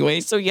 Anyway,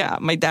 so yeah,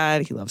 my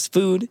dad, he loves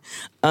food.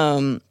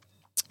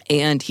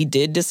 And he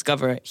did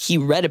discover, he's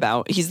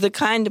the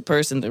kind of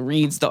person that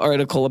reads the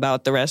article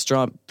about the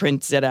restaurant,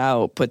 prints it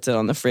out, puts it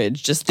on the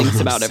fridge, just thinks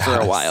about it for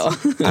a while.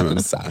 I'm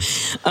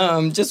obsessed.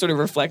 Just sort of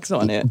reflects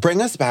on it.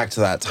 Bring us back to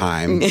that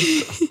time.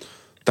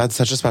 That's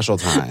such a special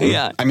time.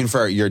 Yeah. I mean,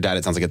 for your dad,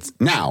 it sounds like it's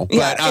now.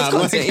 Yeah, But, it's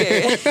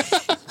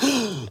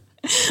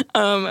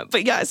constant.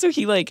 But yeah, so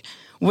he like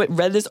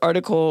read this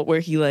article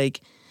where he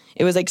like,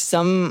 it was like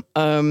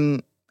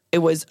it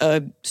was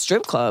a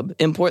strip club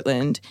in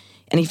Portland.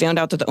 And he found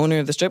out that the owner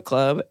of the strip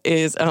club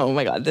is, oh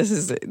my God,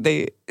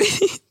 the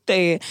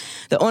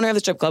owner of the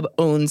strip club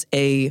owns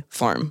a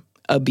farm,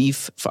 a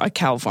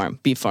cow farm,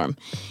 beef farm.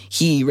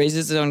 He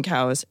raises his own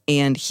cows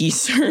and he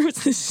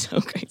serves, this is so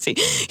crazy,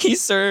 he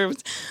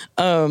served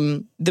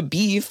the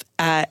beef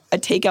at a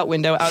takeout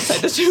window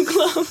outside the strip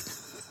club.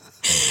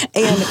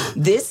 And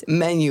this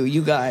menu,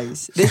 you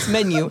guys, they're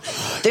serving.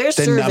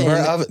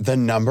 The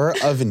number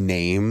of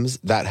names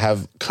that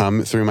have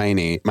come through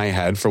my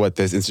head for what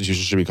this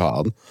institution should be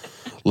called,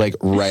 like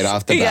right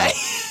off the bat.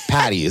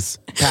 Patties.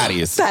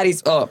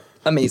 Oh,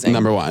 amazing.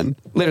 Number 1.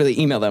 Literally,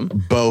 email them.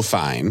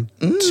 Bovine.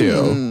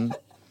 2.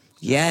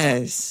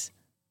 Yes.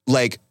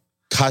 Like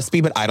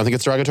cuspy, but I don't think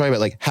it's derogatory, but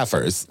like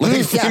heifers.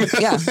 Like,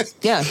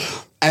 yeah.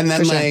 And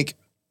then like,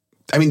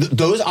 I mean,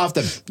 those off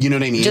the, you know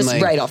what I mean? Just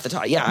like, right off the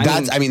top, yeah.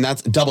 I mean,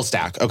 that's double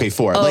stack. Okay,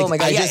 4. Oh like, my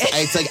God,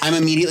 it's like, I'm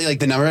immediately like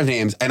the number of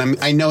names, and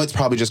I know it's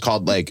probably just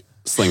called like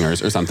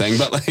slingers or something,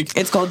 but like.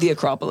 It's called the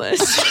Acropolis.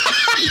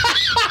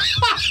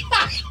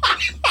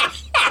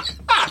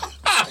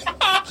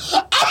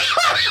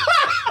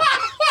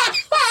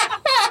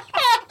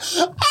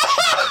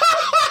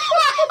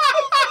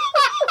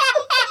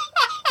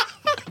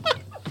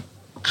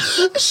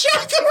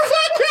 Shut the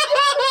fuck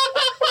up!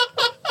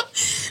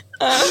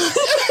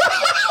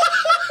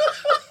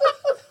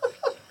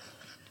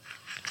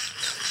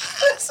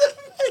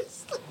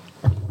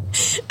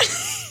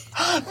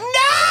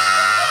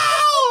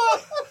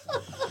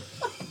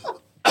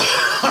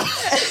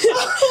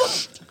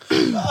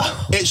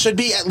 It should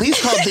be at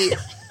least called the.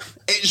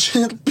 It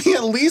should be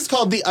at least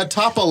called the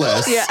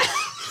Acropolis. Yeah.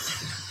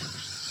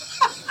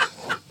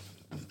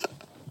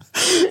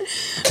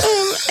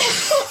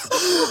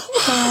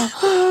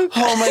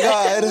 Oh my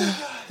God,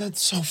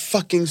 that's so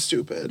fucking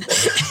stupid.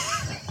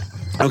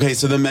 Okay,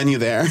 so the menu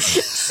there.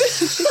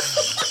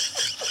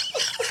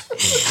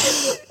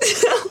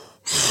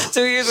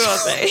 So here's what I'll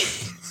say.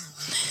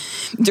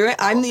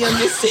 I'm the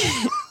youngest.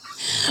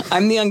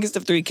 I'm the youngest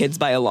of 3 kids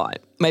by a lot.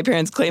 My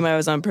parents claim I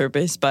was on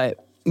purpose,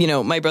 but you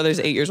know, my brother's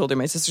 8 years older,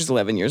 my sister's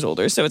 11 years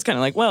older, so it's kind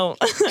of like, well.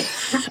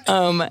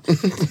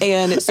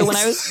 And so when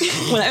I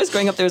was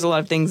growing up, there was a lot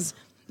of things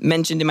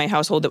mentioned in my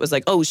household that was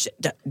like, oh shit,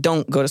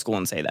 don't go to school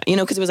and say that, you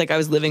know, because it was like I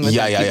was living with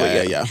people.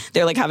 Yeah.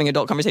 They're like having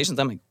adult conversations.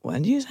 I'm like, what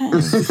did you say?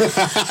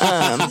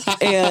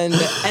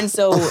 And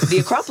so the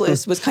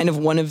Acropolis was kind of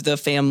one of the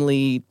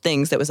family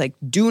things that was like,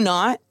 do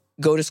not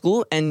go to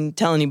school and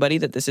tell anybody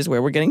that this is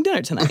where we're getting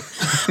dinner tonight.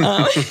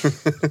 Not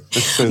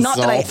so that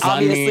I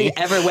funny. obviously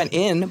ever went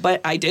in,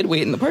 but I did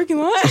wait in the parking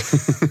lot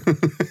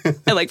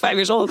at like 5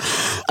 years old.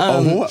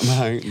 Oh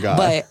my God.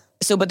 But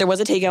there was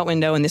a takeout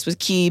window, and this was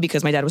key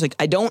because my dad was like,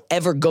 I don't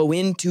ever go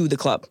into the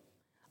club.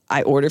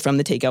 I order from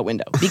the takeout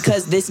window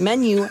because this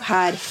menu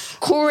had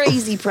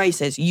crazy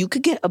prices. You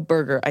could get a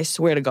burger, I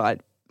swear to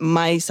God,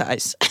 my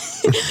size.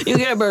 You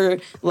get a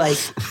burger like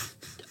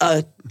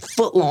a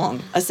foot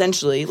long,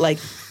 essentially. Like,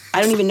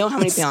 I don't even know how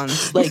many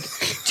pounds. Like,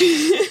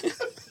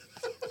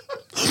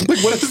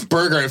 what is this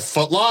burger? A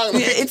foot long?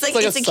 It's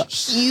like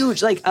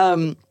huge. Like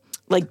I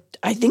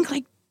think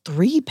like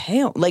 3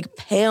 pounds, like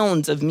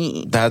pounds of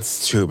meat.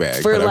 That's too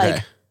big. For but okay.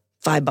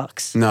 like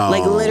 $5. No.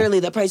 Like literally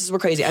the prices were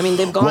crazy. I mean,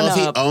 they've gone up.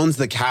 Well, if he owns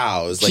the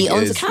cows, like He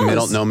owns the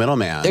cows. No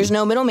middleman. There's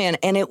no middleman,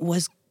 and it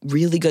was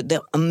really good.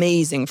 The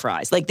amazing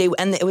fries. Like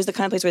it was the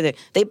kind of place where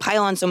they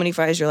pile on so many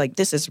fries. You're like,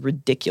 this is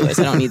ridiculous.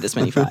 I don't need this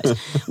many fries,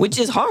 which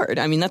is hard.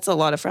 I mean, that's a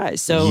lot of fries.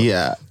 So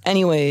yeah.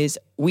 Anyways,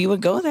 we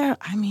would go there.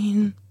 I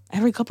mean,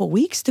 every couple of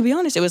weeks, to be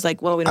honest. It was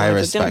like, well, we don't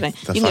have to dinner tonight.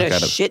 You can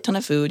get a shit ton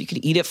of food. You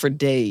could eat it for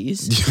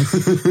days.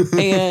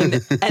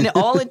 and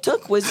all it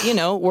took was, you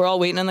know, we're all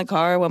waiting in the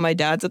car while my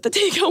dad's at the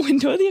takeout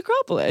window of the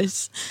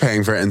Acropolis.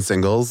 Paying for it in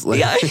singles. Like.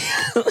 Yeah.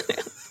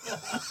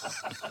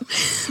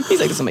 He's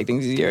like, this will make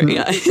things easier.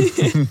 Yeah.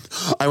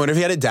 I wonder if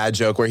he had a dad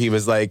joke where he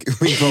was like,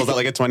 he pulls out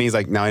like a 20. He's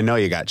like, now I know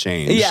you got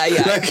change. Yeah.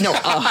 No,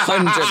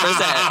 100%.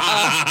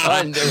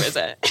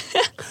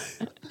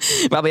 100%.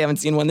 Probably haven't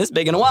seen one this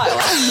big in a while.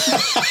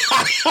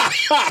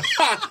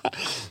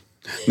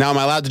 Now, am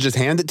I allowed to just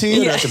hand it to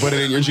you? Or do I have to put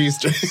it in your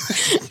G-string?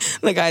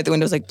 The guy at the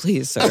window was like,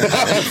 please, sir.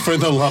 For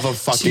the love of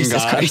fucking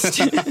Jesus God. Christ.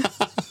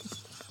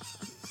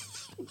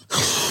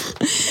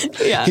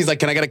 Yeah. He's like,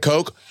 can I get a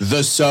Coke?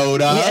 The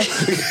soda.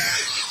 Yeah.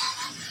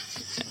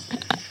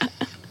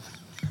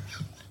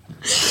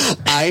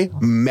 I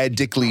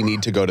medically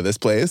need to go to this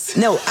place.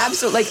 No,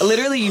 absolutely. Like,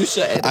 literally, you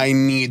should. I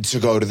need to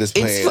go to this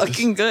place. It's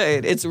fucking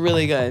good. It's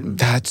really good.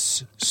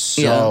 That's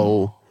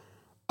so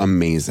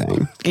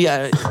amazing.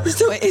 Yeah.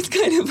 So it's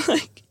kind of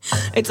like,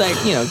 it's like,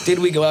 you know, did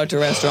we go out to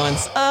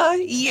restaurants?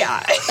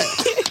 Yeah.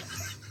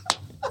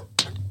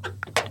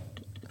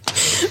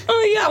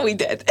 Oh, yeah, we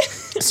did.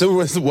 So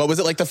what was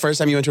it like the first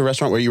time you went to a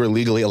restaurant where you were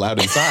legally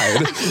allowed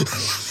inside?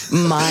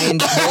 Mind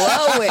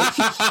blowing.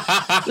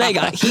 They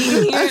got heat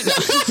in here.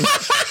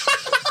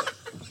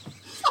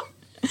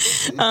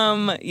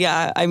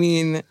 Yeah, I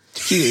mean,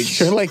 huge.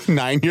 You're like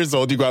 9 years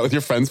old, you go out with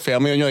your friend's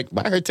family, and you're like,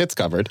 why are her tits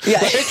covered? Yeah.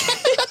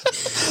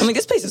 I'm like,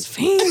 this place is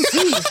fancy.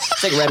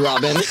 It's like Red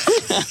Robin.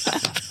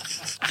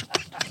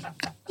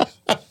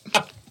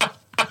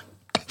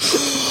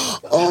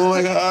 Oh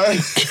my God.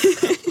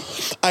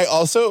 I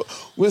also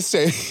was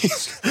saying,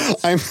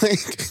 I'm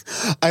like,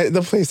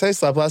 the place I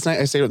slept last night,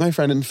 I stayed with my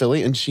friend in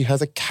Philly, and she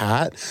has a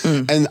cat,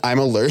 and I'm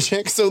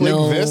allergic. So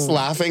like this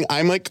laughing,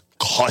 I'm like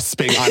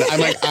cusping on it. I'm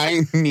like,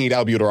 I need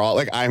albuterol.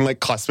 Like I'm like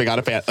cusping on not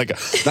a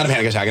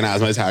panic attack, an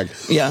asthma attack.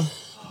 Yeah.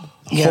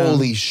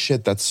 Holy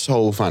shit, that's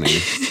so funny.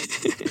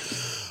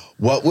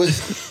 What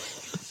was...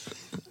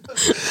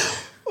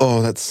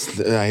 Oh,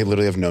 I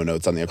literally have no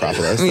notes on the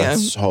Acropolis.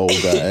 That's so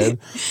good.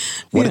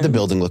 What did the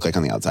building look like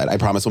on the outside? I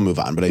promise we'll move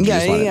on, but I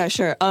just want Yeah,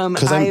 sure.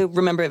 I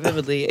remember it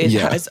vividly. It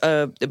has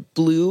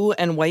blue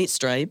and white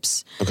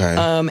stripes.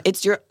 Okay.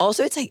 It's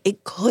like,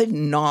 it could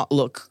not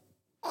look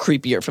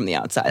creepier from the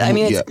outside. I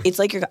mean, it's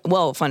like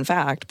fun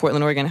fact,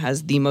 Portland, Oregon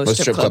has the most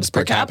strip clubs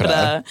per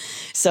capita.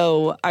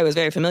 So I was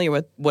very familiar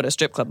with what a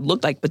strip club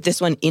looked like, but this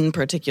one in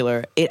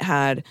particular, it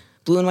had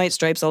blue and white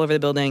stripes all over the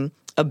building,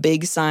 a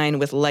big sign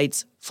with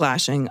lights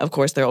flashing. Of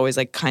course, they're always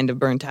like kind of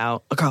burnt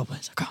out.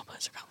 Acropolis.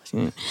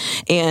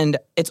 And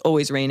it's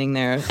always raining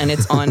there. And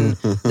it's on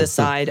the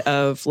side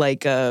of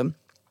like a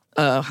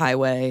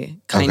highway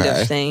kind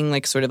of thing,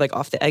 like sort of like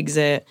off the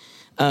exit.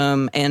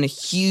 And a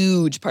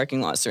huge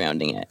parking lot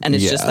surrounding it. And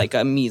it's just like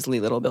a measly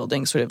little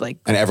building, sort of like...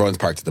 And everyone's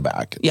parked at the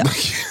back. Yeah.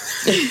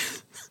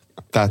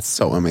 That's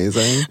so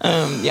amazing.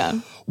 Yeah.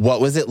 What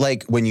was it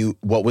like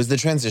what was the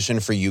transition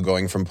for you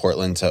going from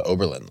Portland to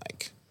Oberlin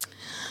like?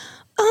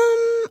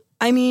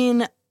 I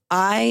mean,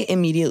 I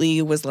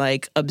immediately was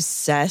like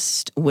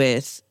obsessed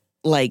with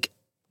like,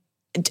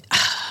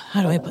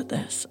 how do I put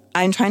this?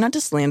 I'm trying not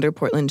to slander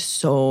Portland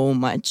so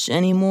much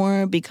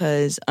anymore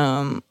because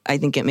I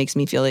think it makes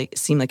me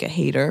seem like a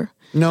hater.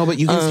 No, but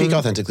you can speak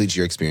authentically to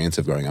your experience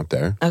of growing up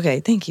there. Okay,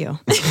 thank you.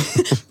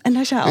 And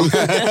I shall.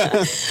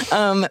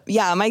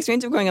 Yeah, my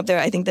experience of growing up there,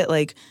 I think that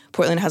like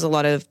Portland has a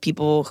lot of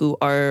people who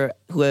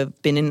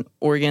have been in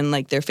Oregon,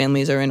 like their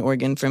families are in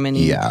Oregon for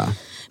many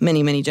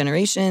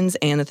generations.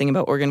 And the thing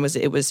about Oregon was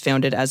it was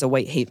founded as a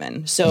white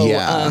haven. So,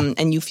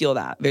 and you feel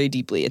that very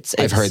deeply.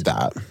 I've heard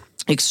that.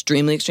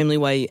 Extremely, extremely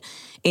white.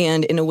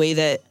 And in a way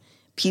that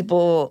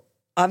people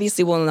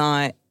obviously will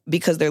not,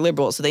 because they're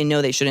liberal, so they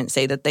know they shouldn't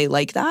say that they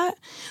like that,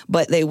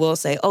 but they will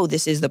say, oh,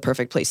 this is the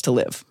perfect place to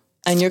live.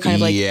 And you're kind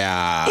of like,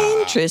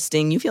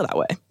 interesting, you feel that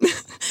way.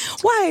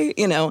 Why,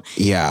 you know?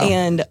 Yeah.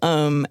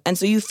 And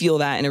so you feel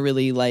that in a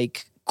really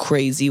like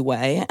crazy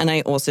way. And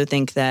I also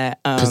think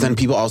that... Because then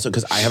people also,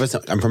 because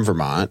I'm from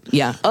Vermont.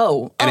 Yeah.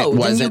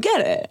 Then you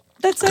get it.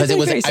 That's because it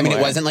wasn't. I mean, it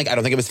wasn't like I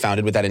don't think it was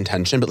founded with that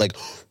intention. But like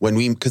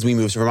because we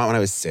moved to Vermont when I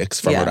was 6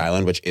 from Rhode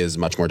Island, which is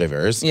much more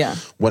diverse. Yeah.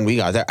 When we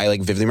got there, I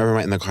like vividly remember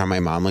in the car, my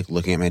mom like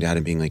looking at my dad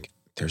and being like,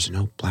 "There's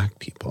no black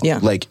people." Yeah.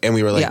 Like, and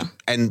we were like,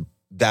 and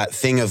that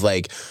thing of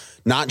like,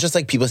 not just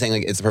like people saying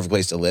like it's the perfect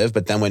place to live,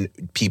 but then when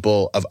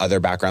people of other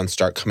backgrounds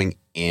start coming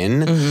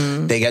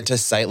in, they get to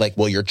cite like,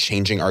 well, you're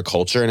changing our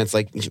culture, and it's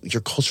like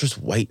your culture's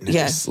whiteness.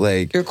 Yes,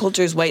 like your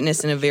culture's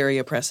whiteness in a very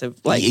oppressive,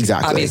 like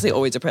obviously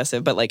always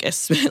oppressive, but like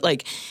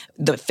like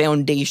the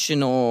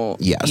foundational,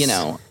 you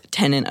know,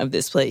 tenet of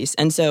this place.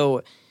 And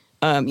so,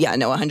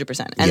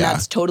 100%, and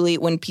that's totally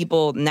when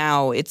people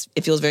now it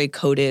feels very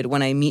coded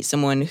when I meet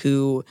someone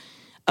who.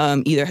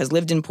 Either has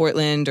lived in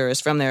Portland or is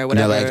from there or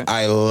whatever. They're like,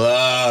 I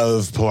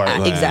love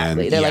Portland.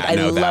 Exactly. They're like, I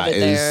love it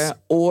there.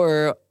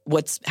 Or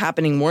what's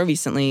happening more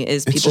recently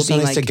is people just being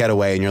nice like... to get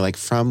away and you're like,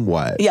 from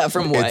what? Yeah,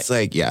 from what? It's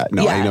like, I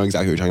know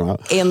exactly what you're talking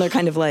about. And they're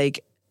kind of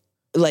like,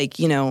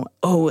 you know,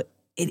 oh,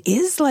 it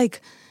is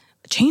like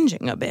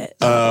changing a bit.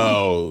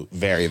 Oh,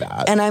 very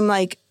that. And I'm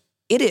like,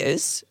 it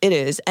is.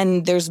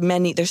 And there's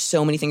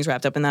so many things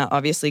wrapped up in that,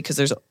 obviously, because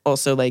there's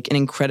also like an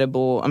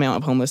incredible amount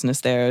of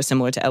homelessness there,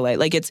 similar to LA.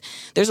 Like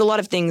there's a lot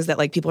of things that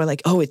like people are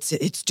like, oh,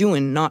 it's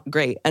doing not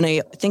great. And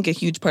I think a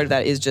huge part of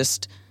that is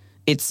just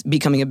it's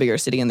becoming a bigger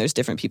city and there's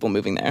different people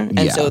moving there.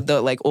 And so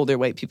the like older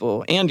white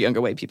people and younger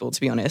white people, to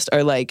be honest,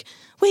 are like,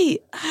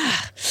 wait,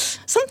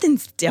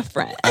 something's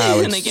different.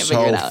 Oh, and they can't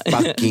figure it out.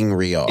 Fucking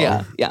real.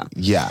 Yeah.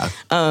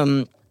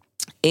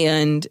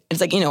 And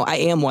it's like, I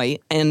am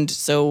white. And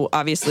so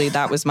obviously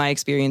that was my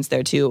experience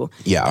there too.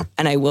 Yeah.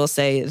 And I will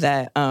say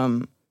that,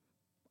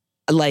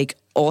 like,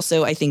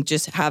 also I think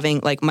just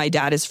having, like, my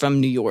dad is from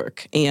New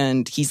York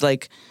and he's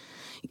like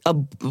a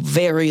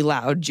very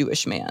loud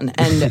Jewish man.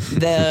 And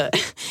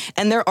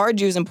and there are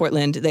Jews in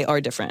Portland. They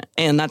are different.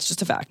 And that's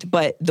just a fact.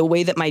 But the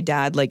way that my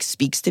dad like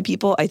speaks to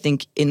people, I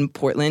think in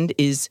Portland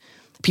is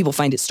people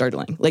find it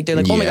startling. Like they're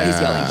like, oh my God,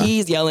 he's yelling.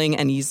 He's yelling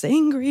and he's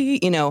angry,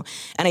 And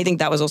I think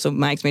that was also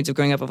my experience of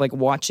growing up of like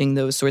watching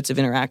those sorts of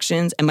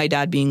interactions and my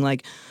dad being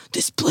like,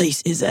 this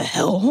place is a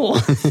hellhole.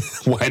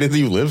 Why did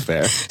you live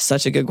there?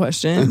 Such a good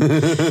question.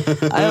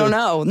 I don't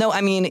know. No,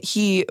 I mean,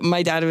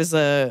 my dad was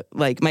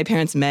my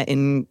parents met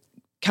in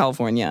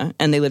California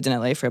and they lived in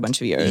LA for a bunch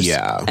of years.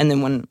 Yeah. And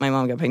then when my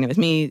mom got pregnant with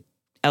me,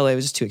 LA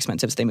was just too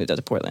expensive, so they moved out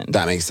to Portland.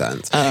 That makes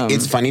sense.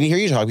 It's funny to hear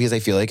you talk because I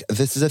feel like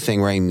this is a thing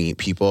where I meet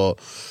people.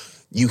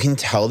 You can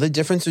tell the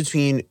difference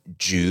between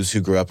Jews who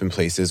grew up in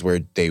places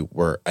where they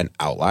were an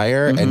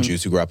outlier and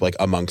Jews who grew up like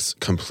amongst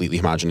completely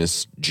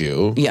homogenous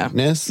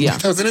Jewness. Yeah.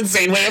 That was an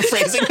insane way of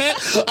phrasing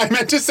it. I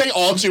meant to say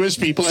all Jewish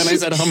people and I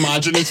said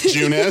homogenous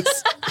Jewness.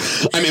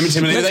 I'm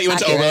intimidated that you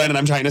went to Oberlin and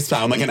I'm trying to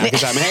sound like an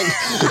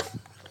academic.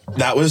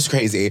 That was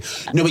crazy.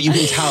 No, but you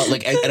can tell,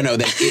 like, I don't know,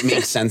 that it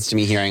makes sense to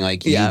me hearing,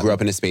 like, you grew up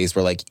in a space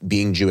where, like,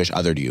 being Jewish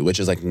othered you, which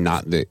is, like,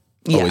 not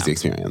always the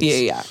experience.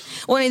 Yeah.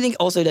 Well, and I think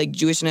also, like,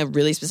 Jewish in a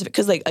really specific,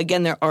 because, like,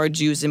 again, there are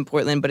Jews in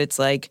Portland, but it's,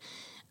 like,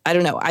 I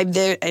don't know.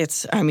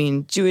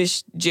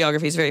 Jewish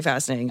geography is very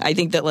fascinating. I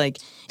think that, like...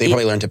 They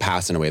probably learned to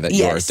pass in a way that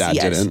your dad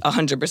didn't.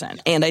 100%.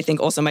 And I think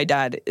also my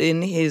dad,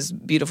 in his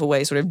beautiful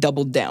way, sort of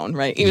doubled down,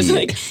 right? He was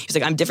like,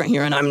 I'm different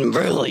here and I'm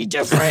really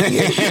different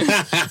here.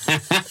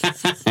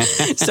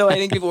 So I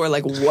think people were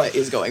like, what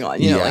is going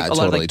on? You know, like a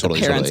lot of like the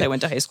parents I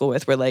went to high school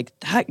with were like,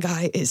 that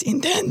guy is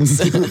intense.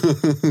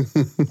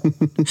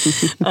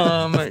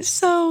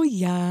 So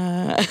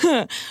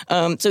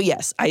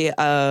yes,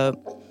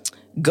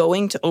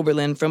 going to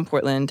Oberlin from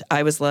Portland,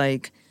 I was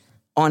like,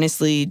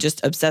 honestly,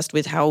 just obsessed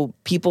with how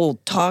people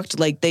talked.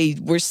 Like they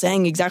were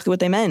saying exactly what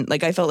they meant.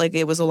 Like I felt like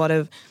it was a lot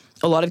of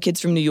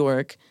kids from New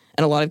York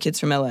and a lot of kids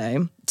from LA.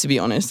 To be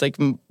honest, like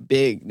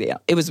big. Yeah,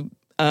 it was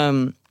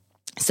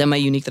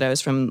semi-unique that I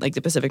was from like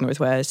the Pacific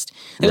Northwest.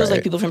 There was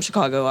like people from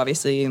Chicago,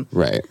 obviously.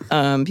 Right.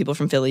 People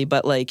from Philly,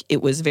 but like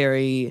it was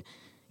very.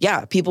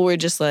 Yeah, people were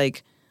just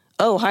like,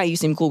 "Oh, hi, you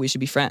seem cool. We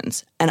should be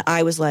friends." And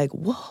I was like,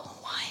 "Whoa."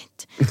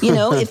 You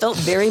know, it felt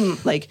very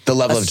like the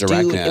level of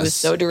directness. It was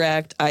so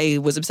direct. I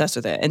was obsessed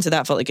with it. And so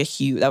that felt like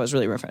that was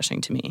really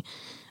refreshing to me.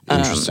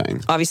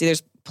 Interesting. Obviously,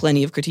 there's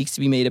plenty of critiques to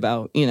be made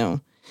about,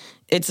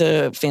 it's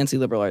a fancy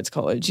liberal arts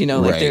college,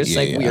 like there's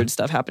weird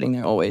stuff happening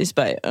there always.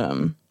 But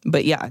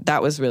yeah,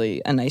 that was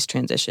really a nice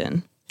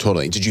transition.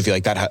 Totally. Did you feel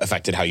like that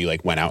affected how you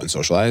like went out and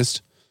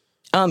socialized?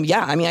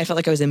 Yeah, I mean, I felt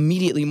like I was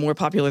immediately more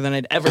popular than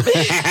I'd ever been.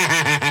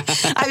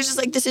 I was just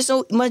like, this is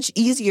so much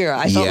easier.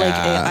 I felt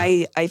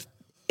like I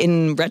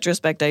in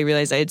retrospect, I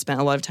realized I had spent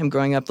a lot of time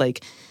growing up,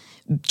 like,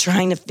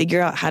 trying to figure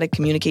out how to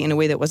communicate in a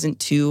way that wasn't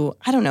too,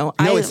 I don't know.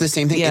 No, it's the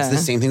same thing. Yeah. It's the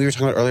same thing we were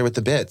talking about earlier with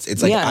the bits.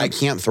 It's like, I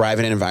can't thrive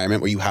in an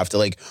environment where you have to,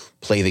 like,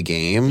 play the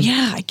game.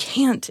 Yeah, I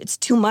can't. It's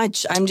too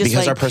much. I'm just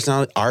because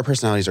our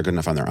personalities are good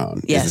enough on their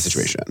own, is the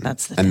situation.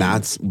 That's the thing. And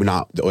that's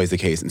not always the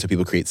case. And so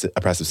people create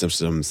oppressive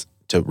systems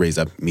to raise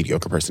up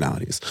mediocre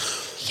personalities.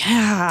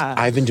 Yeah.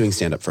 I've been doing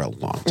stand-up for a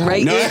long time.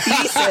 Right? Your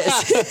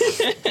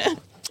thesis.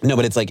 No,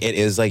 but it's like, it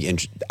is like,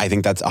 I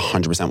think that's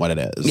 100% what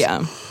it is. Yeah,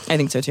 I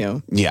think so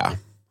too. Yeah.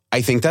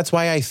 I think that's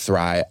why I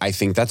thrive. I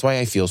think that's why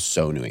I feel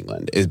so New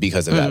England is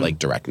because of that like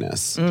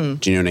directness. Do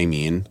you know what I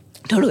mean?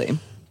 Totally.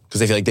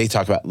 Because I feel like they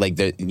talk about like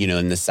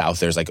in the South,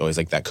 there's like always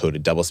like that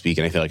coded doublespeak.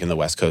 And I feel like in the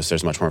West Coast,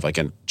 there's much more of like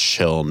a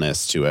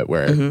chillness to it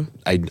where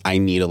I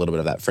need a little bit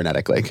of that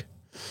frenetic like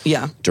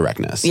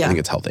directness. Yeah. I think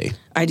it's healthy.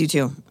 I do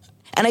too.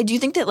 And I do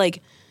think that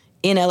like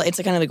in LA, it's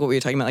kind of like what we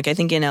were talking about. Like I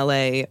think in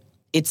LA,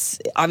 it's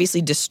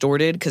obviously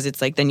distorted because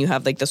it's like then you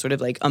have like the sort of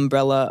like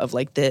umbrella of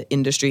like the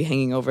industry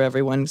hanging over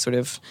everyone sort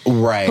of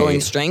pulling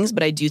strings.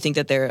 But I do think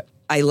that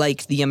I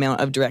like the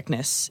amount of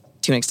directness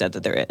to an extent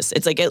that there is.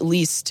 It's like at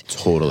least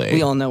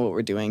we all know what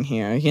we're doing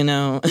here,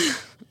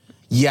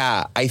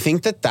 Yeah, I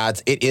think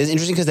it is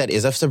interesting because that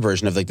is a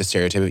subversion of like the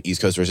stereotype of East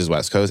Coast versus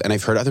West Coast. And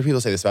I've heard other people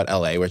say this about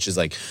LA, which is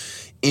like,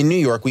 in New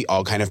York, we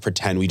all kind of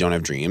pretend we don't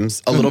have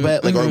dreams a little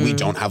bit, like, or we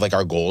don't have like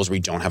our goals,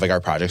 we don't have like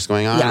our projects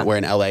going on. Yeah. Where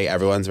in LA,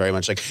 everyone's very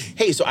much like,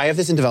 hey, so I have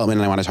this in development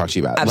and I want to talk to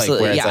you about.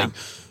 Absolutely, like, where it's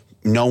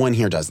like, no one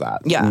here does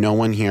that. Yeah. No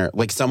one here,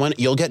 like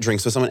you'll get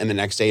drinks with someone and the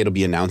next day it'll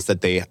be announced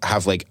that they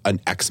have like an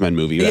X-Men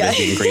movie that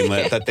is being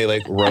greenlit that they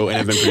like wrote and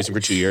have been producing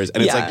for 2 years.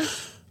 And it's like,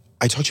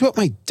 I talked to you about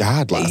my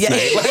dad last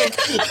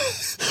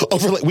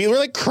night. We were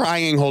like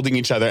crying, holding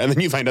each other, and then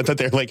you find out that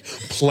they're like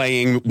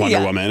playing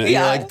Wonder Woman, and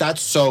you're like,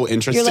 that's so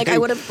interesting. You're like, I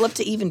would have loved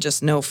to even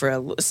just know for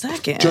a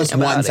second, just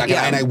 1 second,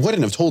 and I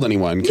wouldn't have told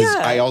anyone because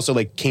I also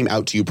like came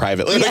out to you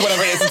privately, like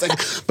whatever it is. It's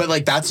like, but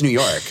like that's New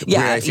York,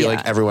 where I feel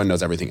like everyone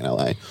knows everything in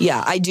LA.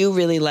 Yeah, I do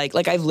really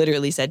like I've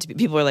literally said to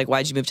people are like,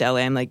 why'd you move to LA?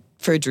 I'm like,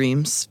 for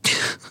dreams,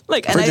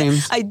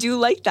 dreams. I do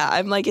like that.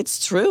 I'm like,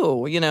 it's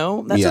true,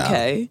 that's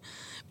okay,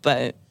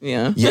 but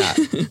yeah.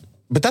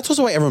 But that's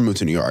also why everyone moved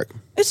to New York.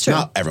 It's true.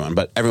 Not everyone,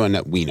 but everyone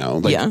that we know,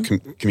 like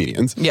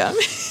comedians. Yeah.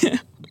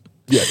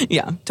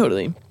 Yeah,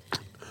 totally.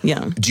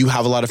 Yeah. Do you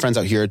have a lot of friends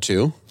out here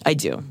too? I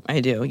do.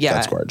 Yeah.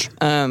 That's gorgeous.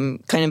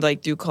 Kind of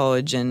like through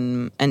college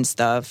and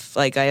stuff.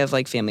 Like I have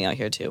like family out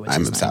here too, which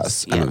I'm is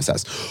obsessed. Nice. I'm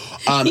obsessed.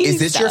 Is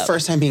this your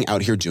first time being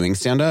out here doing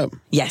stand-up?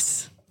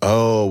 Yes.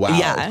 Oh, wow.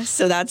 Yeah.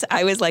 So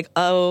I was like,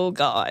 oh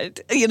God.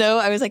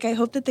 I was like, I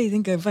hope that they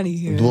think I'm funny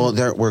here. Well,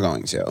 we're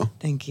going to.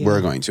 Thank you.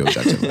 We're going to,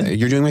 objectively.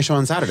 You're doing my show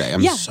on Saturday.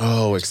 I'm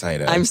so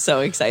excited. I'm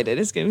so excited.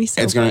 It's going to be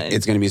so fun.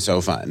 It's going to be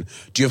so fun.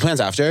 Do you have plans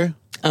after?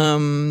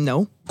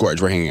 No.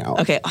 Gorge, we're hanging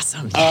out. Okay,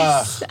 awesome.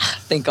 Yes.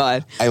 Thank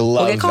God. I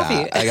love we'll get coffee.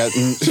 That. I got...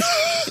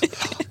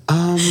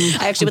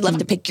 I actually would love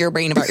to pick your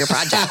brain about your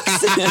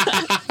projects.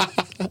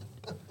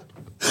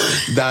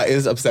 That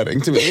is upsetting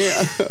to me.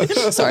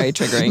 Sorry,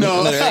 triggering.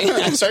 No,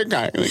 literally. I start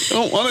crying. Like, I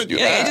don't want to do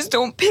that. I just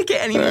don't pick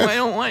it anymore. I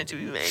don't want it to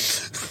be made.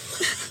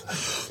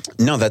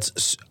 No,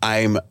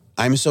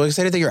 I'm so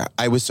excited that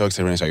I was so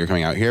excited when I saw you're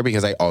coming out here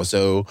because I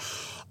also,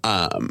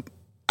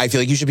 I feel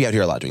like you should be out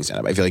here a lot doing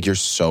stand-up. I feel like you're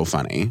so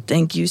funny.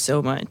 Thank you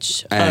so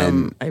much. I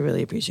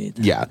really appreciate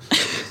that. Yeah.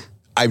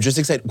 I'm just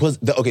excited. Because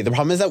the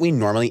problem is that we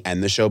normally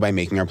end the show by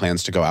making our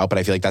plans to go out, but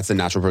I feel like that's the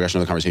natural progression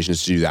of the conversation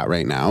is to do that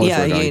right now.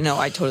 Yeah,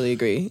 I totally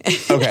agree.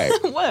 Okay.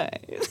 What?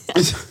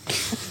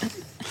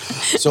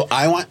 So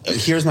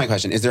here's my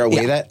question. Is there a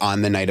way that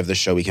on the night of the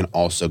show we can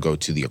also go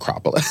to the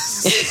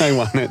Acropolis? I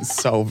want it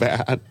so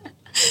bad.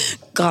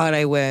 God,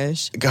 I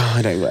wish.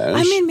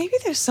 I mean, maybe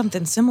there's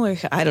something similar.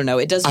 I don't know.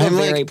 It does feel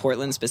very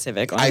Portland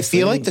specific, honestly. I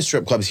feel like the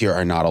strip clubs here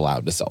are not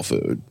allowed to sell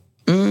food.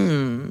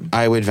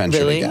 I would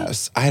venture to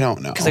guess. I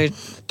don't know.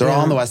 They're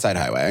all on the West Side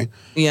Highway.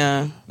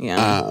 Yeah.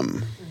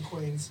 In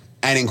Queens.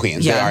 And in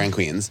Queens. Yeah. They are in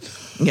Queens.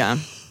 Yeah.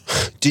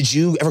 Did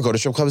you ever go to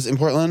strip clubs in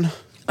Portland?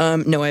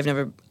 No, I've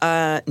never.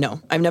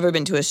 I've never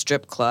been to a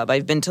strip club.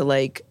 I've been to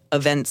like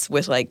events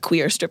with like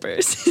queer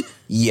strippers.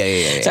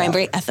 Yeah. So I'm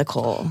very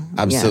ethical.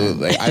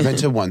 Absolutely. Yeah. I went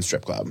to one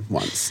strip club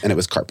once, and it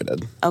was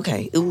carpeted.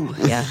 Okay. Ooh,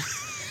 yeah.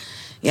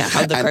 Yeah.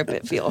 How'd the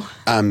carpet feel?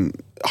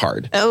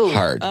 Hard. Oh.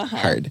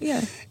 Hard.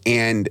 Yeah.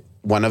 And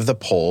one of the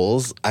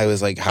polls, I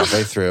was like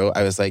halfway through,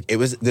 I was like,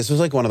 this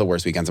was like one of the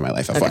worst weekends of my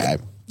life, FYI. Okay.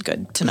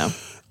 Good to know.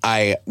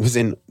 I was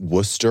in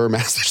Worcester,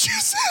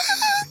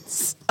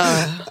 Massachusetts.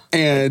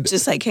 And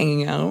just like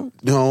hanging out?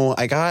 No,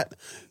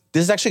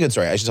 this is actually a good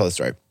story. I should tell this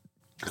story.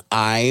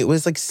 I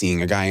was like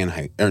seeing a guy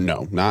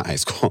not high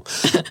school.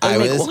 I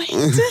was what?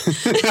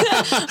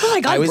 Oh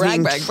my God, I was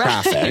brag.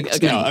 trafficked.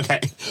 Okay. No,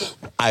 okay.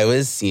 I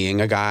was seeing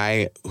a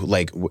guy who,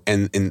 like,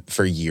 and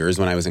for years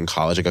when I was in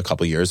college, like a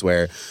couple years,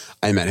 where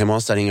I met him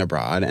while studying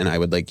abroad, and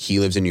he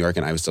lives in New York,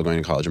 and I was still going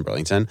to college in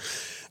Burlington,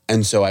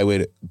 and so I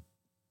would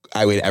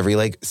every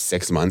like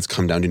 6 months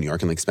come down to New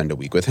York and like spend a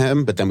week with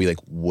him, but then we like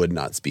would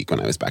not speak when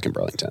I was back in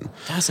Burlington.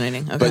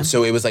 Fascinating. Okay. But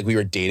so it was like we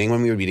were dating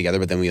when we would be together,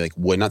 but then we like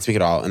would not speak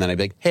at all. And then I'd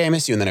be like, hey, I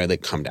miss you. And then I would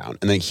like come down.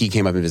 And then he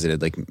came up and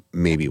visited like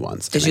maybe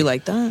once. Did you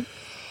like that?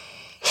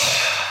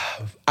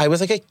 I was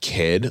like a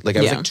kid. Like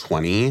I was like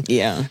 20.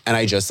 Yeah. And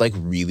I just like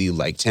really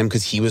liked him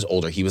because he was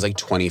older. He was like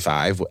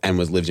 25 and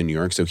lived in New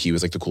York. So he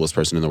was like the coolest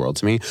person in the world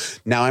to me.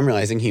 Now I'm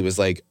realizing he was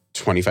like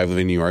 25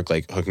 living in New York,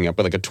 like hooking up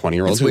with like a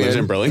 20-year-old who lives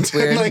in Burlington.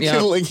 Weird. Like, yeah.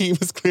 like he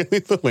was clearly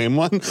the lame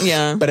one.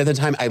 Yeah. But at the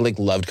time I like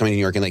loved coming to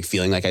New York and like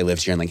feeling like I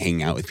lived here and like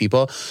hanging out with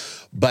people.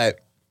 But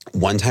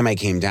one time I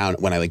came down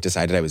when I like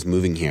decided I was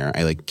moving here,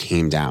 I like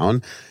came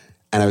down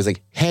and I was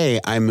like, hey,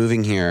 I'm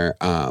moving here.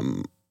 Are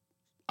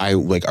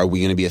we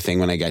going to be a thing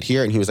when I get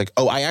here? And he was like,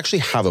 oh, I actually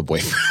have a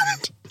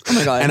boyfriend. Oh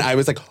my God. And I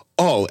was like,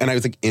 oh, and I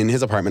was like in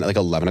his apartment at like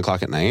 11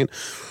 o'clock at night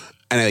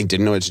and I like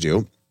didn't know what to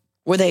do.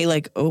 Were they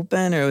like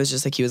open or it was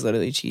just like he was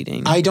literally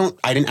cheating? I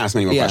didn't ask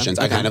many more questions.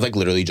 Okay. I kind of like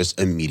literally just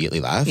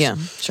immediately left. Yeah,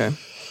 sure.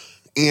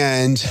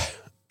 And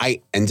I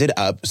ended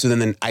up, so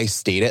then I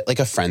stayed at like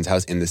a friend's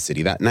house in the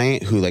city that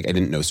night who like I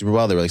didn't know super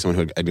well. They were like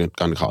someone who I'd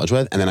gone to college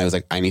with. And then I was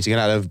like, I need to get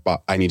out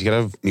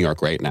of New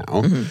York right now.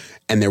 Mm-hmm.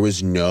 And there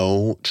was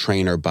no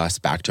train or bus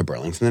back to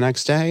Burlington the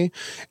next day.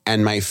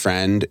 And my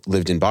friend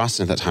lived in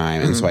Boston at the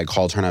time. And so I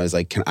called her and I was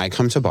like, can I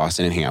come to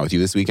Boston and hang out with you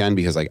this weekend?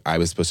 Because like I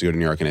was supposed to go to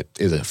New York and it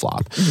is a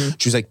flop. Mm-hmm.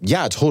 She was like,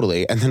 yeah,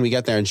 totally. And then we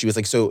get there and she was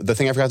like, so the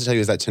thing I forgot to tell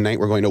you is that tonight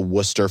we're going to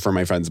Worcester for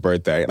my friend's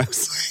birthday. And I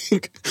was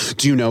like,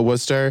 do you know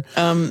Worcester?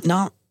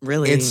 Not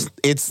really.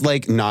 It's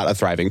like not a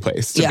thriving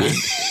place to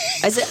be.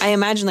 I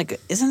imagine, like,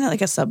 isn't it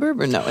like a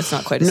suburb or no? It's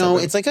not quite a suburb. No,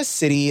 it's like a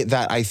city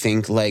that I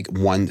think like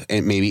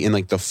maybe in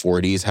like the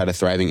 40s had a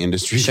thriving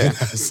industry that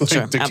has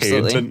like decayed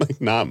absolutely. to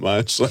like not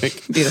much.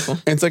 Like Beautiful.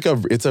 It's like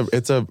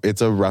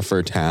it's a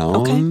rougher town.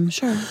 Okay,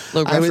 sure. A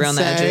little rough around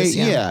the edges.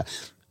 Yeah.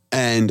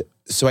 And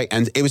so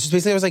it was just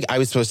basically I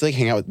was supposed to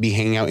like be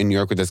hanging out in New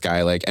York with this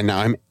guy, like, and now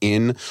I'm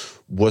in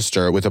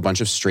Worcester with a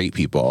bunch of straight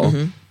people.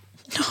 Mm-hmm.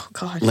 Oh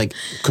God! Like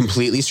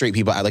completely straight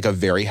people at like a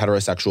very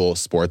heterosexual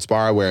sports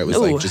bar where it was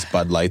like just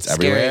Bud Lights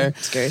everywhere.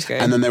 Scary.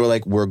 And then they were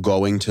like, "We're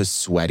going to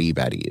Sweaty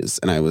Betty's,"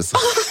 and I was,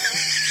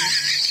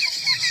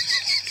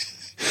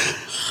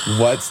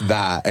 "What's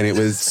that?" And it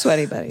was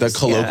Sweaty Betty's, the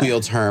colloquial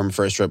term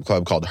for a strip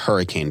club called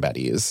Hurricane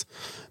Betty's.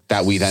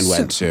 That we then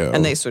went to,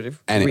 and they sort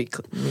of renamed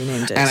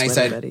it. And Sweaty I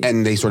said, Betty's.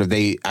 and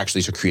they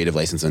actually took creative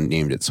license and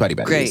named it Sweaty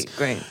Betty's.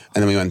 Great.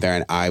 And then we went there,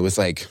 and I was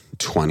like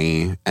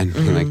 20, and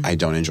being like, I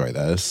don't enjoy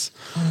this.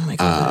 Oh my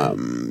God.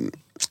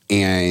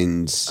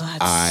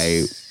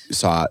 I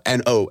saw, but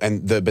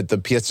the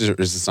pièce de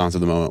résistance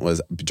of the moment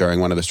was during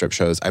one of the strip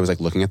shows. I was like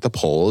looking at the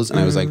poles, and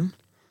I was like,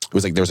 it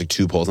was like there was like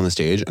 2 poles on the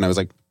stage, and I was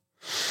like,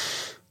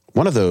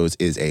 one of those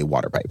is a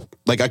water pipe,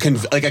 like a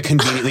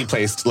conveniently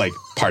placed like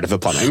part of the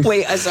plumbing.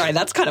 Wait, sorry,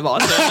 that's kind of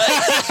awesome.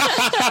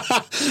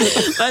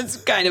 That's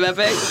kind of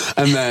epic.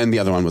 And then the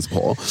other one was a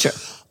pole. Sure.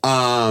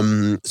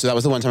 So that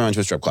was the one time I went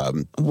to a strip club.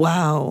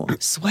 Wow,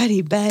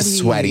 Sweaty Betty's.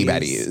 Sweaty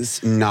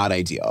Betty's, not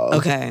ideal.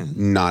 Okay,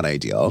 not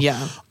ideal.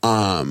 Yeah.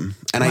 And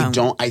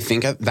I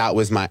think that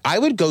was I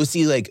would go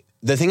see like.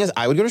 The thing is,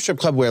 I would go to a strip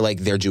club where like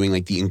they're doing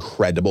like the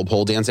incredible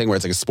pole dancing, where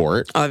it's like a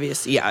sport.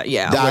 Obviously,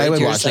 yeah. I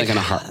would watch like in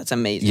a heart. That's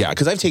amazing. Yeah,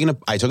 because I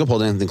took a pole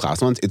dancing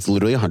class once. It's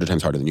literally 100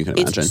 times harder than you can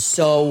imagine. It's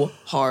so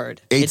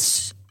hard.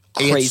 It's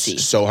crazy.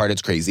 It's so hard.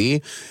 It's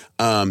crazy.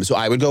 So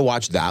I would go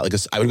watch that. Like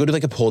I would go to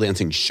like a pole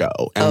dancing show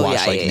and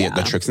watch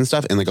the tricks and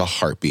stuff in like a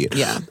heartbeat.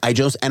 Yeah.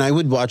 And I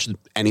would watch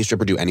any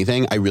stripper do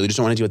anything. I really just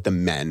don't want to do it with the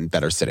men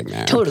that are sitting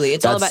there. Totally.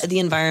 It's all about the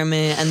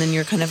environment, and then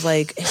you're kind of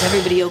like, is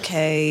everybody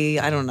okay?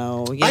 I don't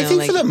know. I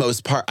think for the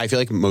most part, I feel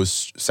like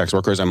most sex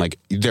workers, I'm like,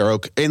 they're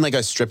okay. In like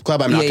a strip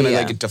club, I'm not going to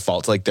like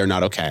default to like they're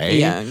not okay.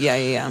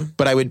 Yeah.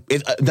 But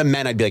the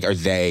men, I'd be like, are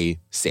they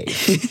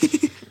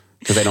safe?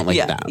 Because I don't like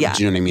them. Yeah.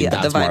 Do you know what I mean? Yeah,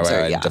 That's more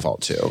where I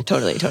default to.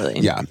 Totally.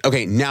 Yeah.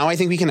 Okay, now I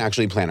think we can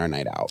actually plan our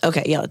night out.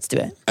 Okay, yeah, let's do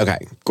it. Okay,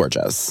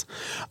 gorgeous.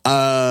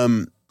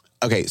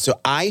 Okay, so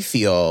I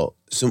feel,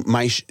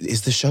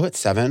 is the show at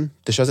 7?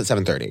 The show's at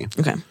 7:30.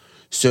 Okay.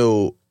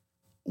 So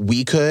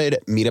we could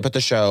meet up at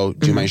the show,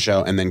 do my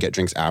show, and then get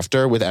drinks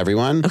after with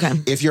everyone. Okay.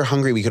 If you're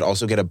hungry, we could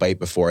also get a bite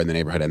before in the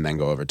neighborhood and then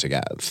go over to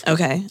Gev.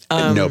 Okay.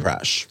 No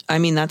pressure. I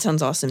mean, that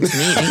sounds awesome to me.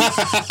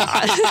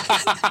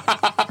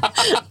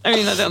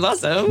 That sounds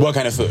awesome. What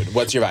kind of food?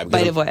 What's your vibe?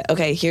 Bite of what?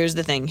 Okay, here's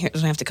the thing. Here's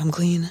when I have to come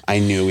clean. I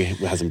knew we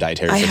had some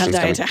dietary I restrictions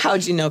have dietary.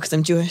 How'd you know? Because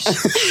I'm Jewish.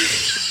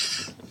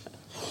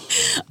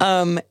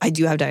 I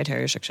do have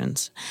dietary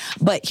restrictions.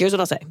 But here's what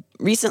I'll say.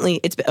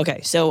 Recently,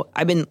 so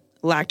I've been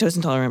lactose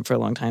intolerant for a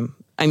long time.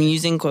 I'm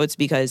using quotes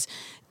because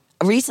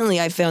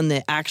recently I found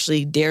that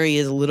actually dairy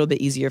is a little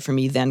bit easier for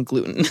me than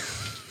gluten.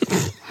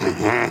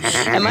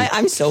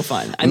 I'm so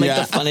fun. I'm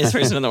like the funnest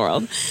person in the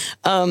world.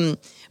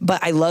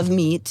 But I love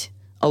meat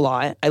a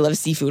lot. I love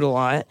seafood a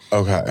lot.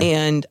 Okay.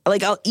 And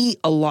like I'll eat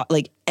a lot.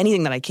 Like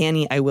anything that I can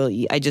eat, I will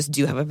eat. I just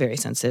do have a very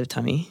sensitive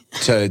tummy.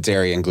 To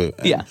dairy and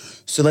gluten. Yeah.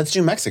 So let's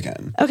do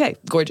Mexican. Okay,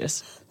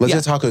 gorgeous. Let's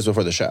get tacos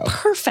before the show.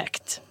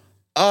 Perfect.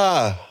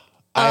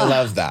 I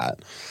love that.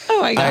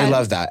 Oh my God. I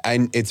love that.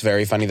 And it's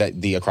very funny that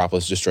the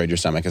Acropolis destroyed your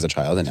stomach as a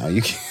child and now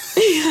you can't.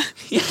 Yeah.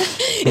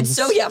 It's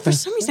so, for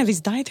some reason I have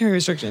these dietary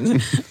restrictions.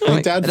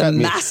 My dad fed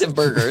me massive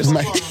burgers.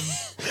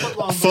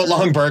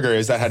 Foot-long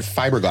burgers that had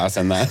fiberglass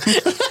in them.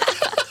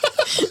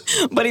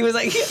 But he was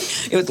like,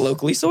 it was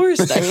locally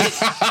sourced. I mean,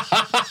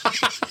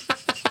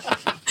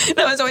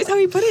 that was always how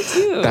he put it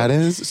too. That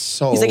is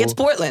so... He's like, it's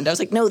Portland. I was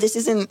like, no, this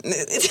isn't,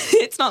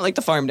 it's not like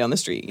the farm down the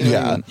street. You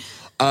know what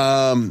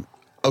I mean?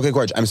 Okay,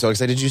 Gorge, I'm so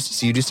excited to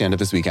see you do stand-up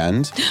this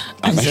weekend.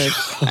 I'm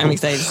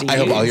excited to see you. I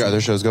hope all your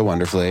other shows go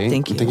wonderfully.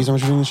 Thank you. Thank you so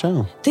much for doing the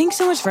show. Thanks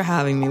so much for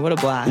having me. What a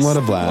blast. What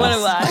a blast. What a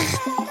blast.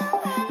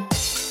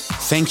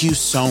 Thank you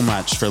so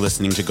much for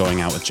listening to Going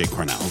Out with Jake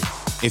Cornell.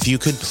 If you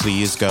could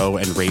please go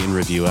and rate and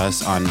review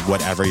us on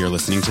whatever you're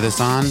listening to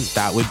this on,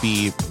 that would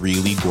be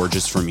really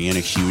gorgeous for me in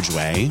a huge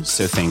way.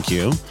 So thank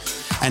you.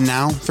 And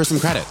now for some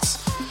credits.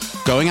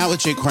 Going Out with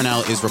Jake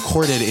Cornell is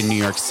recorded in New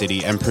York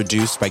City and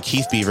produced by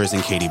Keith Beavers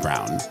and Katie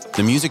Brown.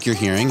 The music you're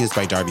hearing is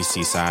by Darby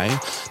Seaside.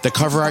 The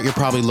cover art you're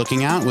probably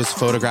looking at was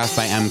photographed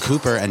by M.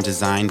 Cooper and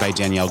designed by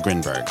Danielle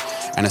Grinberg.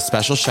 And a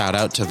special shout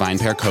out to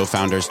VinePair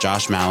co-founders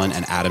Josh Mallon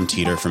and Adam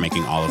Teeter for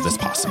making all of this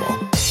possible.